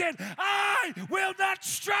addicted. I will not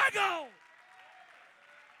struggle.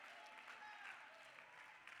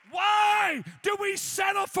 Why do we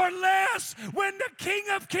settle for less when the King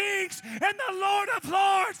of Kings and the Lord of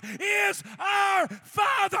Lords is our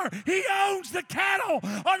Father? He owns the cattle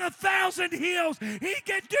on 1,000 hills. He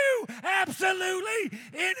can do absolutely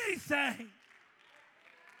anything.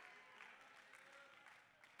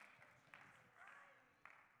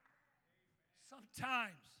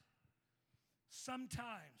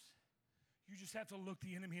 Sometimes you just have to look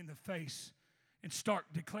the enemy in the face and start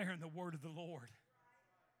declaring the word of the Lord.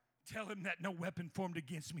 Tell him that no weapon formed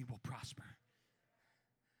against me will prosper.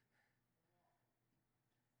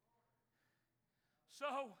 So,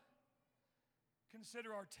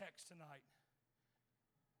 consider our text tonight.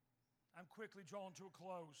 I'm quickly drawing to a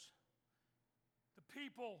close. The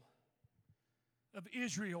people of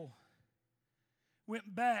Israel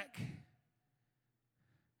went back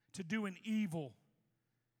to doing evil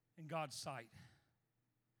in God's sight.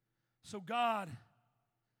 So God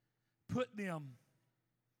put them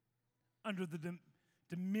under the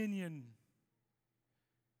dominion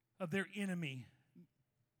of their enemy,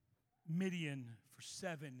 Midian, for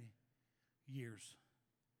 7 years.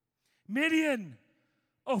 Midian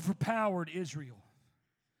overpowered Israel.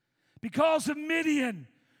 Because of Midian,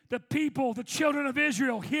 the people, the children of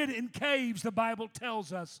Israel, hid in caves, the Bible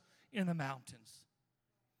tells us, in the mountains.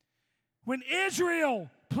 When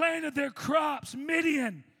Israel planted their crops,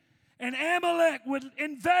 Midian and Amalek would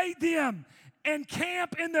invade them and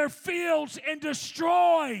camp in their fields and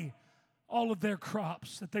destroy all of their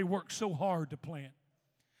crops that they worked so hard to plant.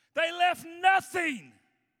 They left nothing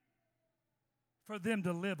for them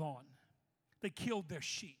to live on. They killed their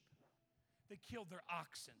sheep. They killed their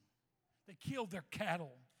oxen. They killed their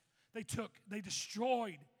cattle. They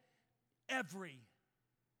destroyed everything.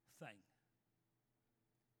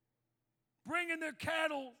 Bringing their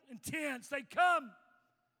cattle in tents, they come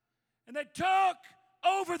and they took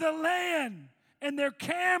over the land, and their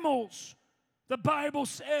camels, the Bible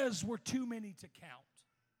says, were too many to count.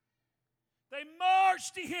 They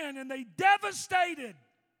marched in and they devastated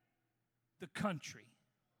the country.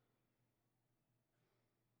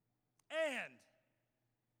 And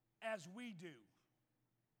as we do,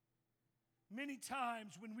 many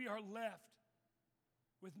times when we are left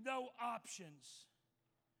with no options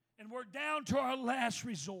and we're down to our last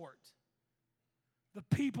resort, the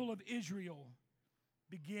people of Israel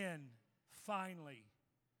begin finally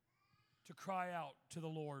to cry out to the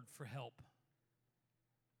Lord for help.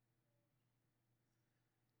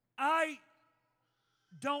 I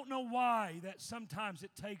don't know why that sometimes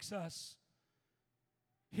it takes us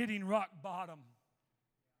hitting rock bottom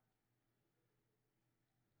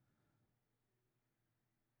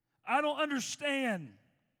I don't understand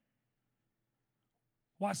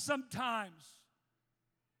why sometimes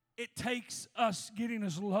it takes us getting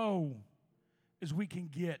as low as we can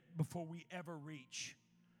get before we ever reach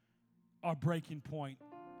our breaking point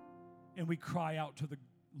and we cry out to the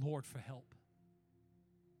Lord for help.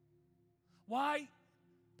 Why,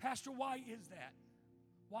 Pastor, why is that?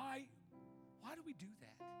 Why do we do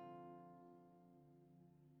that?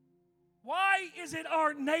 Why is it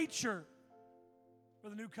our nature, for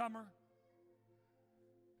the newcomer,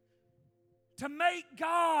 to make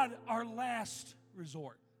God our last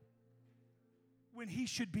resort when He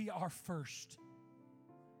should be our first?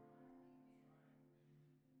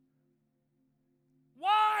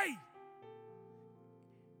 Why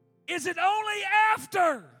is it only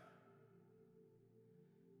after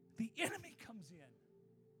the enemy comes in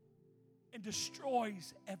and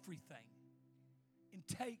destroys everything and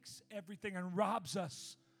takes everything and robs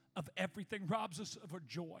us of everything, robs us of our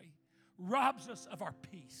joy, robs us of our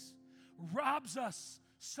peace, robs us,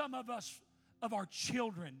 some of us, of our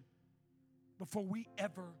children before we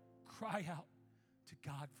ever cry out to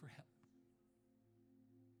God for help.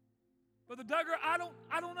 Brother Duggar,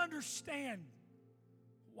 I don't understand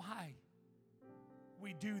why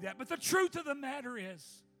we do that. But the truth of the matter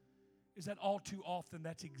is that all too often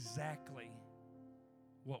that's exactly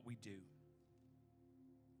what we do.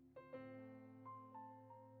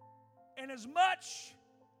 And as much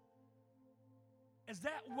as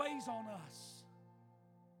that weighs on us,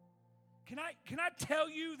 can I tell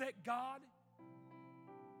you that God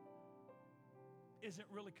isn't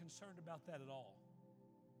really concerned about that at all?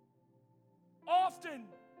 Often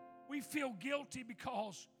we feel guilty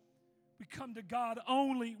because we come to God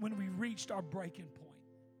only when we reached our breaking point.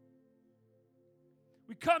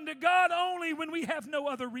 We come to God only when we have no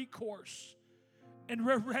other recourse and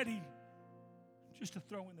we're ready just to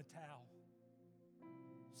throw in the towel.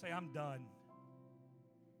 Say, I'm done.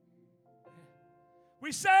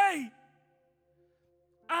 We say,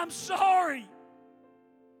 I'm sorry.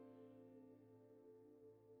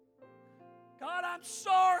 God, I'm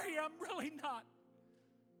sorry. I'm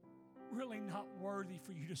really not worthy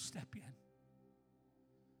for you to step in.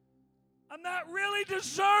 I'm not really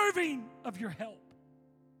deserving of your help.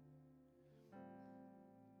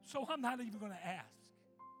 So I'm not even going to ask.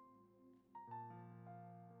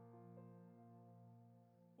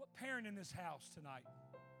 What parent in this house tonight,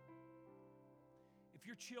 if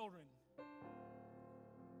your children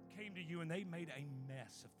came to you and they made a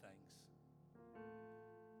mess of things,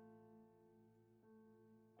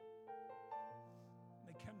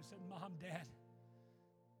 come and said, Mom, Dad,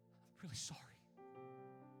 I'm really sorry.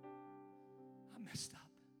 I messed up.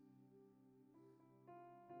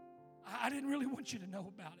 I didn't really want you to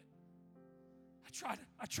know about it.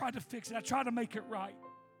 I tried to fix it. I tried to make it right.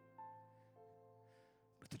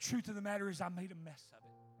 But the truth of the matter is I made a mess of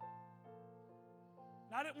it.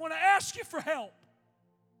 And I didn't want to ask you for help.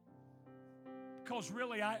 Because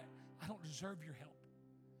really, I don't deserve your help.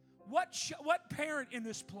 What parent in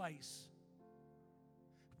this place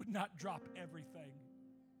would not drop everything and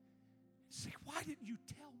say, why didn't you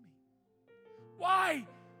tell me?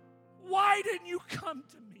 Why didn't you come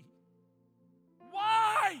to me?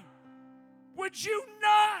 Why would you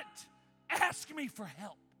not ask me for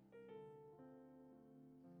help?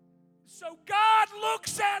 So God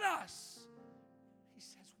looks at us. He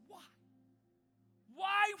says, why?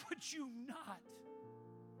 Why would you not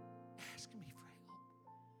ask me for help?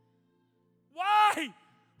 Why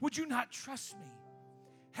would you not trust me?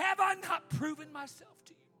 Have I not proven myself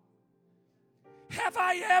to you? Have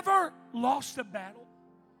I ever lost a battle?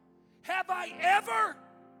 Have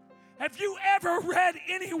you ever read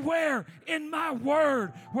anywhere in my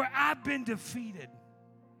word where I've been defeated?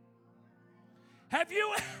 Have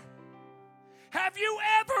you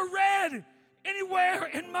ever read anywhere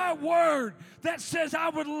in my word that says I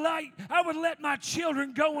would let my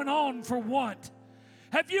children go on for want?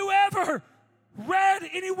 Have you ever read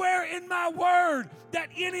anywhere in my word that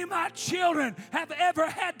any of my children have ever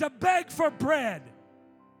had to beg for bread?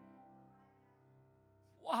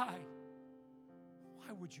 Why?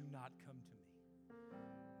 Why would you not come to me?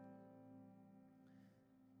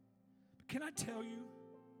 But can I tell you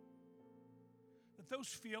that those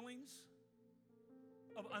feelings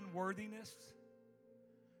of unworthiness,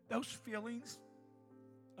 those feelings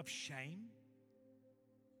of shame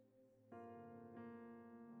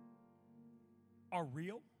are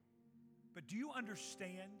real? But do you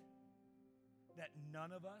understand that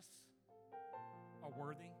none of us are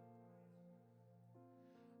worthy?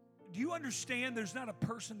 Do you understand there's not a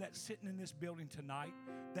person that's sitting in this building tonight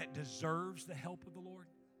that deserves the help of the Lord?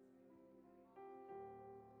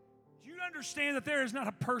 Do you understand that there is not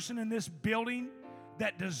a person in this building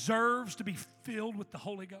that deserves to be filled with the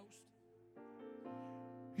Holy Ghost?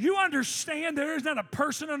 You understand there is not a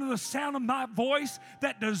person under the sound of my voice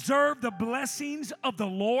that deserves the blessings of the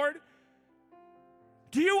Lord?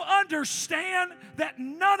 Do you understand that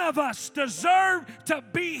none of us deserve to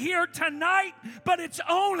be here tonight, but it's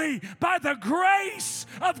only by the grace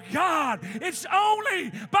of God. It's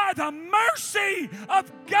only by the mercy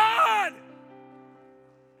of God.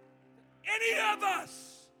 Any of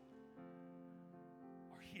us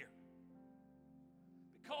are here.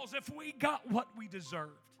 Because if we got what we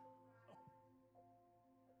deserved,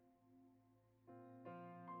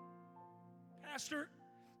 Pastor,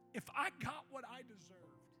 if I got what I deserved,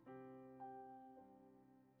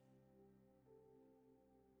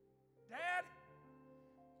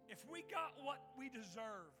 If we got what we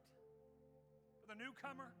deserved, for the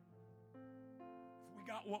newcomer, if we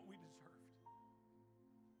got what we deserved,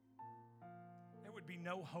 there would be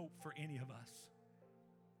no hope for any of us.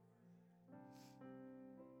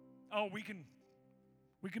 Oh, we can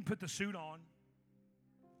put the suit on,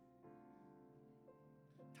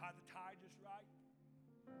 tie the tie just right,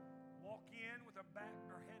 walk in with our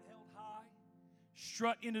head held high,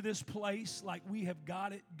 strut into this place like we have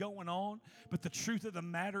got it going on. But the truth of the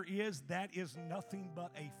matter is that is nothing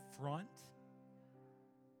but a front,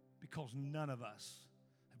 because none of us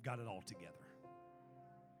have got it all together.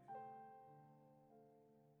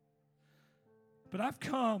 But I've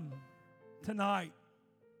come tonight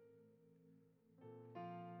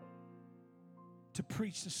to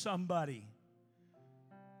preach to somebody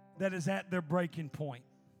that is at their breaking point.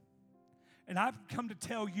 And I've come to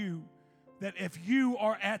tell you that if you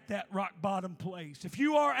are at that rock bottom place, if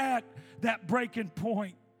you are at that breaking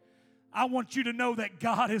point, I want you to know that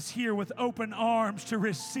God is here with open arms to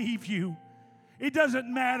receive you. It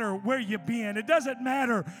doesn't matter where you've been. It doesn't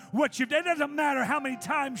matter what you've done. It doesn't matter how many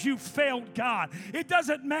times you've failed God. It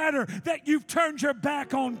doesn't matter that you've turned your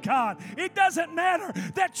back on God. It doesn't matter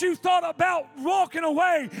that you thought about walking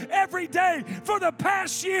away every day for the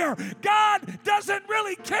past year. God doesn't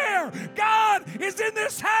really care. God is in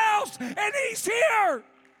this house and He's here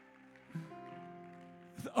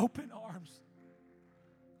with open arms.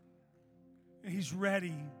 And He's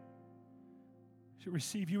ready to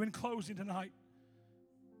receive you. In closing tonight,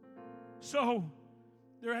 so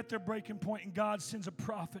they're at their breaking point, and God sends a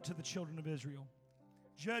prophet to the children of Israel.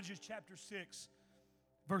 Judges chapter 6,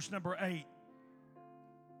 verse number 8.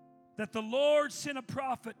 That the Lord sent a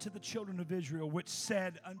prophet to the children of Israel, which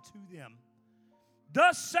said unto them,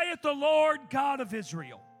 Thus saith the Lord God of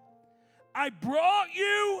Israel, I brought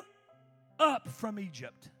you up from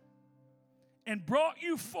Egypt, and brought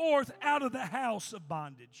you forth out of the house of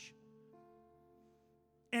bondage.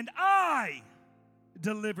 And I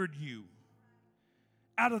delivered you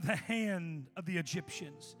out of the hand of the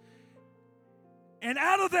Egyptians, and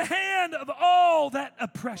out of the hand of all that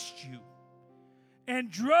oppressed you,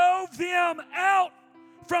 and drove them out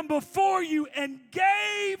from before you, and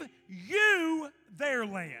gave you their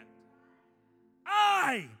land.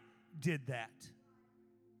 I did that.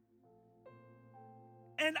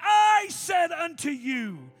 And I said unto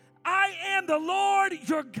you, I am the Lord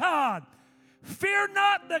your God. Fear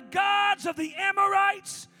not the gods of the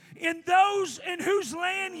Amorites, in those in whose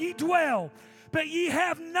land ye dwell, but ye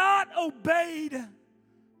have not obeyed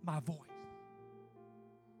my voice.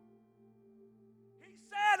 He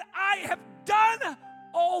said, I have done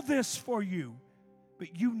all this for you,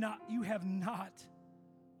 but you have not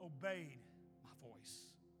obeyed my voice.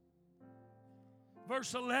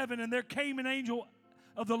 Verse 11, and there came an angel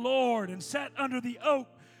of the Lord and sat under the oak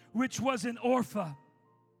which was in Orpha,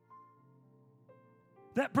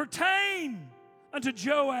 that pertained unto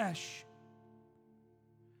Joash.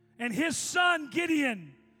 And his son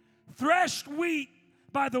Gideon threshed wheat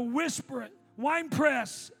by the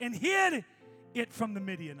winepress and hid it from the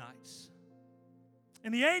Midianites.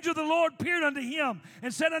 And the angel of the Lord appeared unto him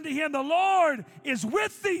and said unto him, The Lord is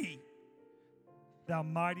with thee, thou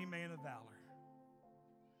mighty man of valor.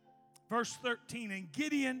 Verse 13, and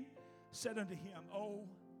Gideon said unto him, O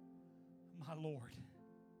my Lord,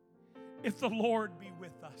 if the Lord be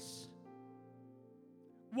with us,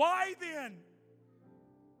 why then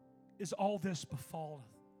is all this befalleth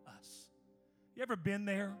us? You ever been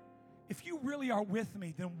there? If you really are with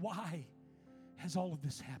me, then why has all of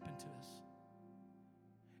this happened to us?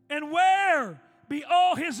 And where be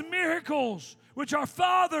all his miracles which our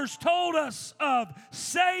fathers told us of,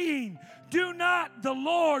 saying, Do not the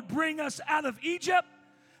Lord bring us out of Egypt?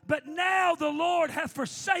 But now the Lord hath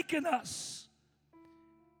forsaken us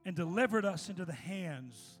and delivered us into the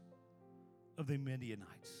hands of the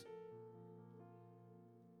Midianites.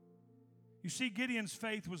 You see, Gideon's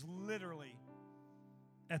faith was literally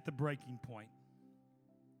at the breaking point.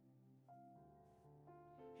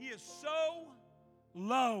 He is so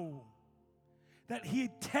low that he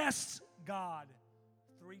tests God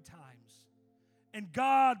 3 times. And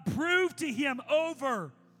God proved to him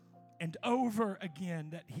over and over again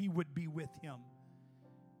that he would be with him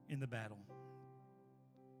in the battle.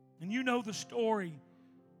 And you know the story.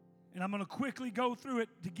 And I'm going to quickly go through it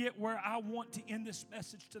to get where I want to end this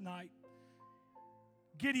message tonight.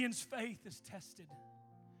 Gideon's faith is tested.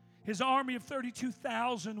 His army of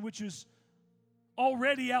 32,000, which is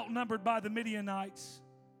already outnumbered by the Midianites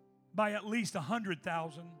by at least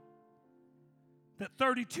 100,000, that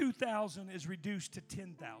 32,000 is reduced to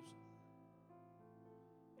 10,000.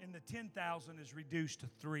 And the 10,000 is reduced to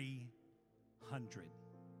 300.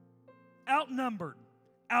 outnumbered,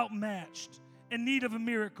 outmatched, in need of a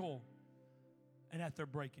miracle, and at their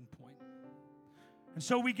breaking point. And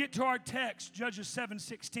so we get to our text, Judges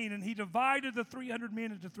 7:16, and he divided the 300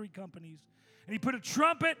 men into 3 companies. And he put a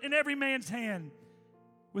trumpet in every man's hand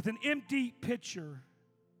with an empty pitcher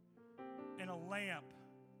and a lamp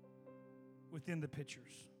within the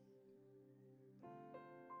pitchers.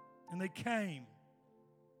 And they came,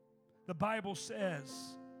 the Bible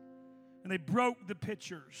says, and they broke the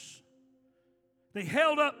pitchers. They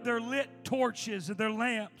held up their lit torches and their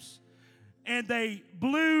lamps, and they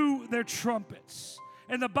blew their trumpets.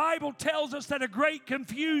 And the Bible tells us that a great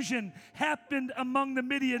confusion happened among the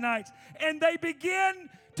Midianites. And they began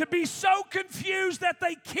to be so confused that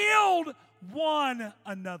they killed one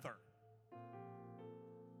another.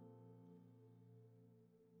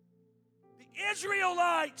 The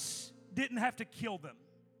Israelites didn't have to kill them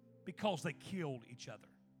because they killed each other.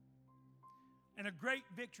 And a great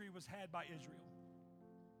victory was had by Israel.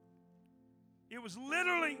 It was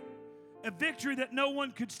literally a victory that no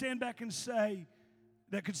one could stand back and say,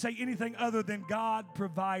 that could say anything other than God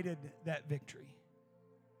provided that victory.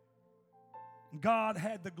 God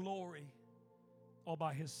had the glory all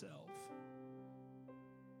by himself.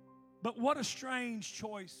 But what a strange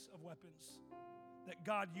choice of weapons that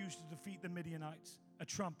God used to defeat the Midianites. A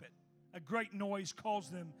trumpet. A great noise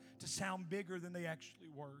caused them to sound bigger than they actually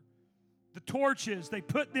were. The torches, they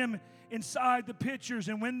put them inside the pitchers,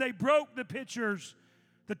 and when they broke the pitchers,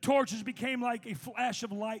 the torches became like a flash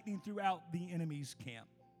of lightning throughout the enemy's camp.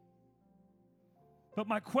 But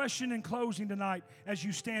my question in closing tonight, as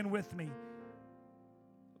you stand with me,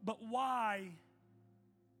 but why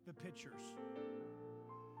the pitchers?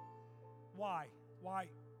 Why?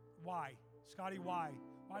 Scotty, why?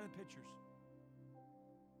 Why the pitchers?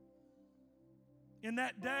 In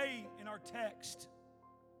that day, in our text,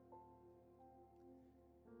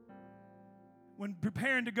 when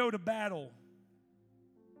preparing to go to battle,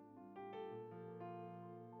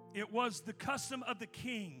 it was the custom of the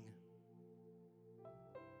king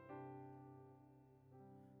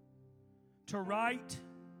to write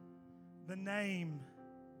the name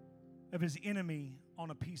of his enemy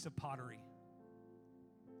on a piece of pottery.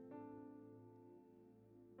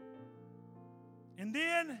 And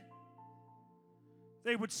then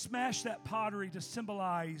they would smash that pottery to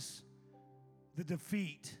symbolize the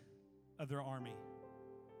defeat of their army.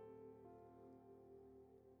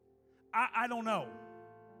 I don't know.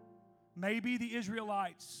 Maybe the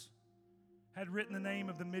Israelites had written the name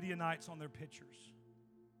of the Midianites on their pitchers.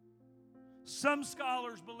 Some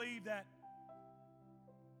scholars believe that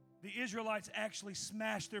the Israelites actually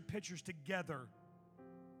smashed their pitchers together,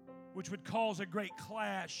 which would cause a great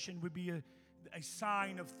clash and would be a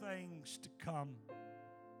sign of things to come.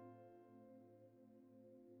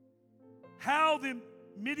 How the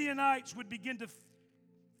Midianites would begin to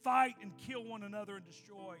fight and kill one another and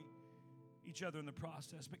destroy each other in the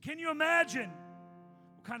process. But can you imagine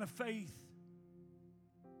what kind of faith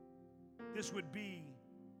this would be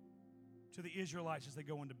to the Israelites as they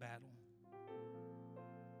go into battle?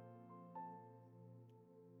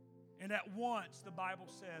 And at once, the Bible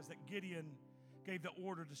says that Gideon gave the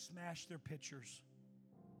order to smash their pitchers.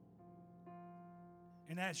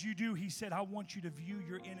 And as you do, he said, I want you to view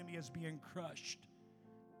your enemy as being crushed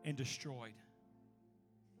and destroyed.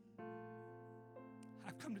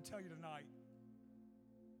 I've come to tell you tonight,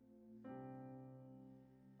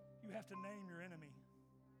 you have to name your enemy.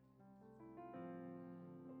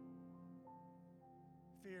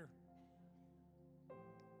 Fear.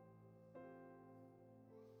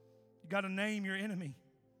 You got to name your enemy.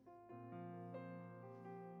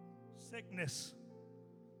 Sickness.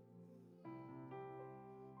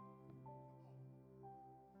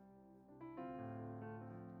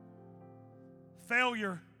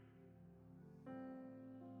 Failure.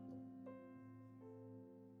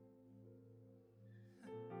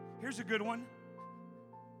 Here's a good one.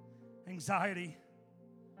 Anxiety.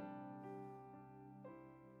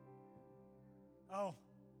 Oh,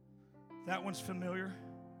 that one's familiar.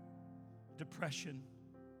 Depression.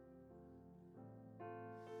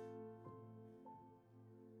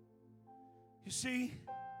 You see,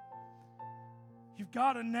 you've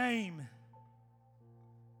got to name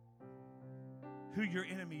who your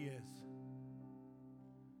enemy is.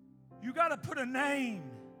 You got to put a name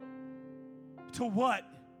to what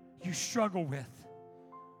you struggle with.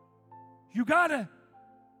 You got to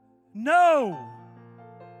know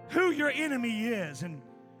who your enemy is, and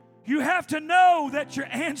you have to know that your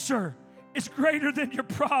answer is greater than your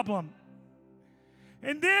problem.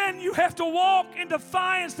 And then you have to walk in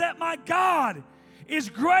defiance that my God is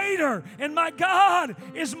greater, and my God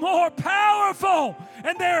is more powerful,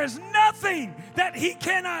 and there is nothing that He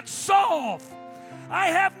cannot solve. I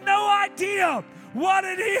have no idea what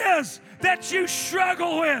it is that you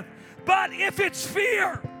struggle with, but if it's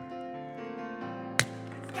fear,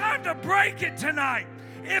 it's time to break it tonight.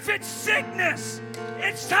 If it's sickness,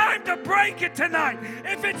 it's time to break it tonight.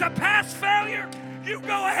 If it's a past failure, you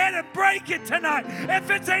go ahead and break it tonight.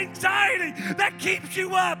 If it's anxiety that keeps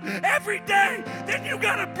you up every day, then you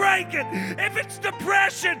got to break it. If it's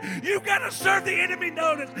depression, you got to serve the enemy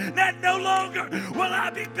notice that no longer will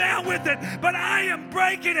I be bound with it, but I am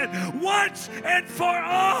breaking it once and for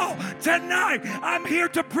all. Tonight, I'm here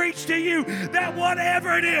to preach to you that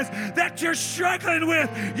whatever it is that you're struggling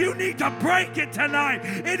with, you need to break it tonight.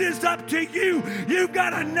 It is up to you. You've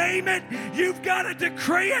got to name it, you've got to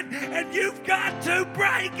decree it, and you've got to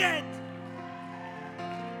break it.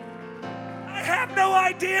 I have no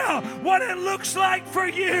idea what it looks like for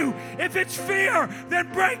you. If it's fear,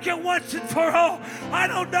 then break it once and for all. I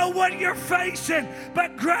don't know what you're facing,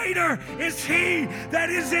 but greater is He that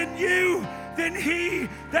is in you than he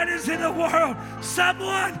that is in the world.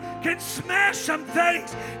 Someone can smash some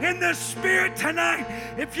things in the spirit tonight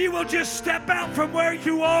if you will just step out from where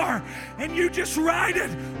you are and you just write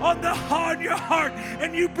it on your heart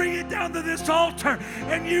and you bring it down to this altar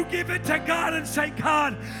and you give it to God and say,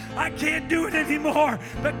 God, I can't do it anymore,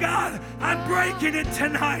 but God, I'm breaking it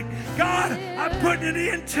tonight. God, I'm putting it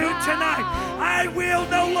into it tonight. I will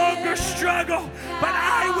no longer struggle, but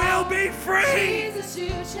I will be free. Jesus, you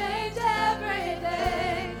change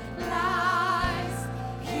everything. Lives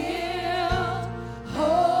healed,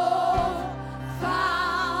 whole,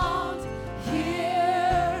 found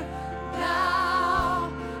here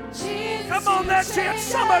now. Jesus, come on, that's it.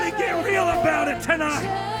 Somebody get real about it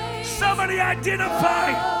tonight. Somebody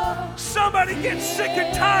identify. Somebody get sick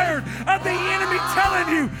and tired of the enemy telling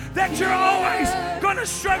you that you're always going to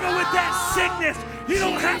struggle with that sickness. You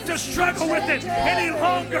don't have to struggle with it any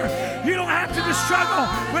longer. You don't have to struggle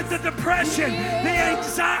with the depression, the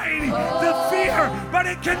anxiety, the fear, but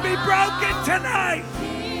it can be broken tonight.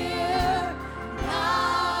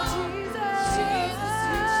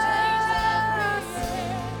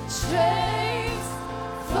 Chains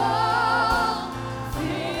fall,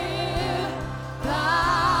 fear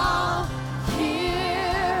bow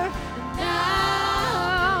here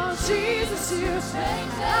now. Jesus, you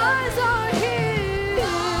change. Eyes are healed.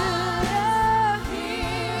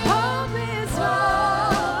 Hope is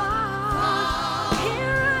found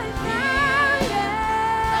here right now.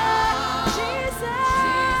 Yeah. Jesus,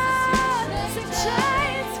 sing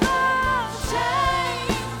chains fall,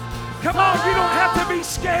 chains. Come on, you don't have to be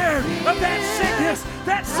scared of that sickness.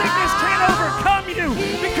 That sickness can't overcome you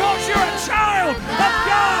because you're a child of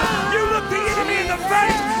God. You look the enemy in the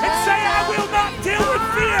face and say, I will not deal with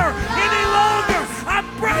fear any longer.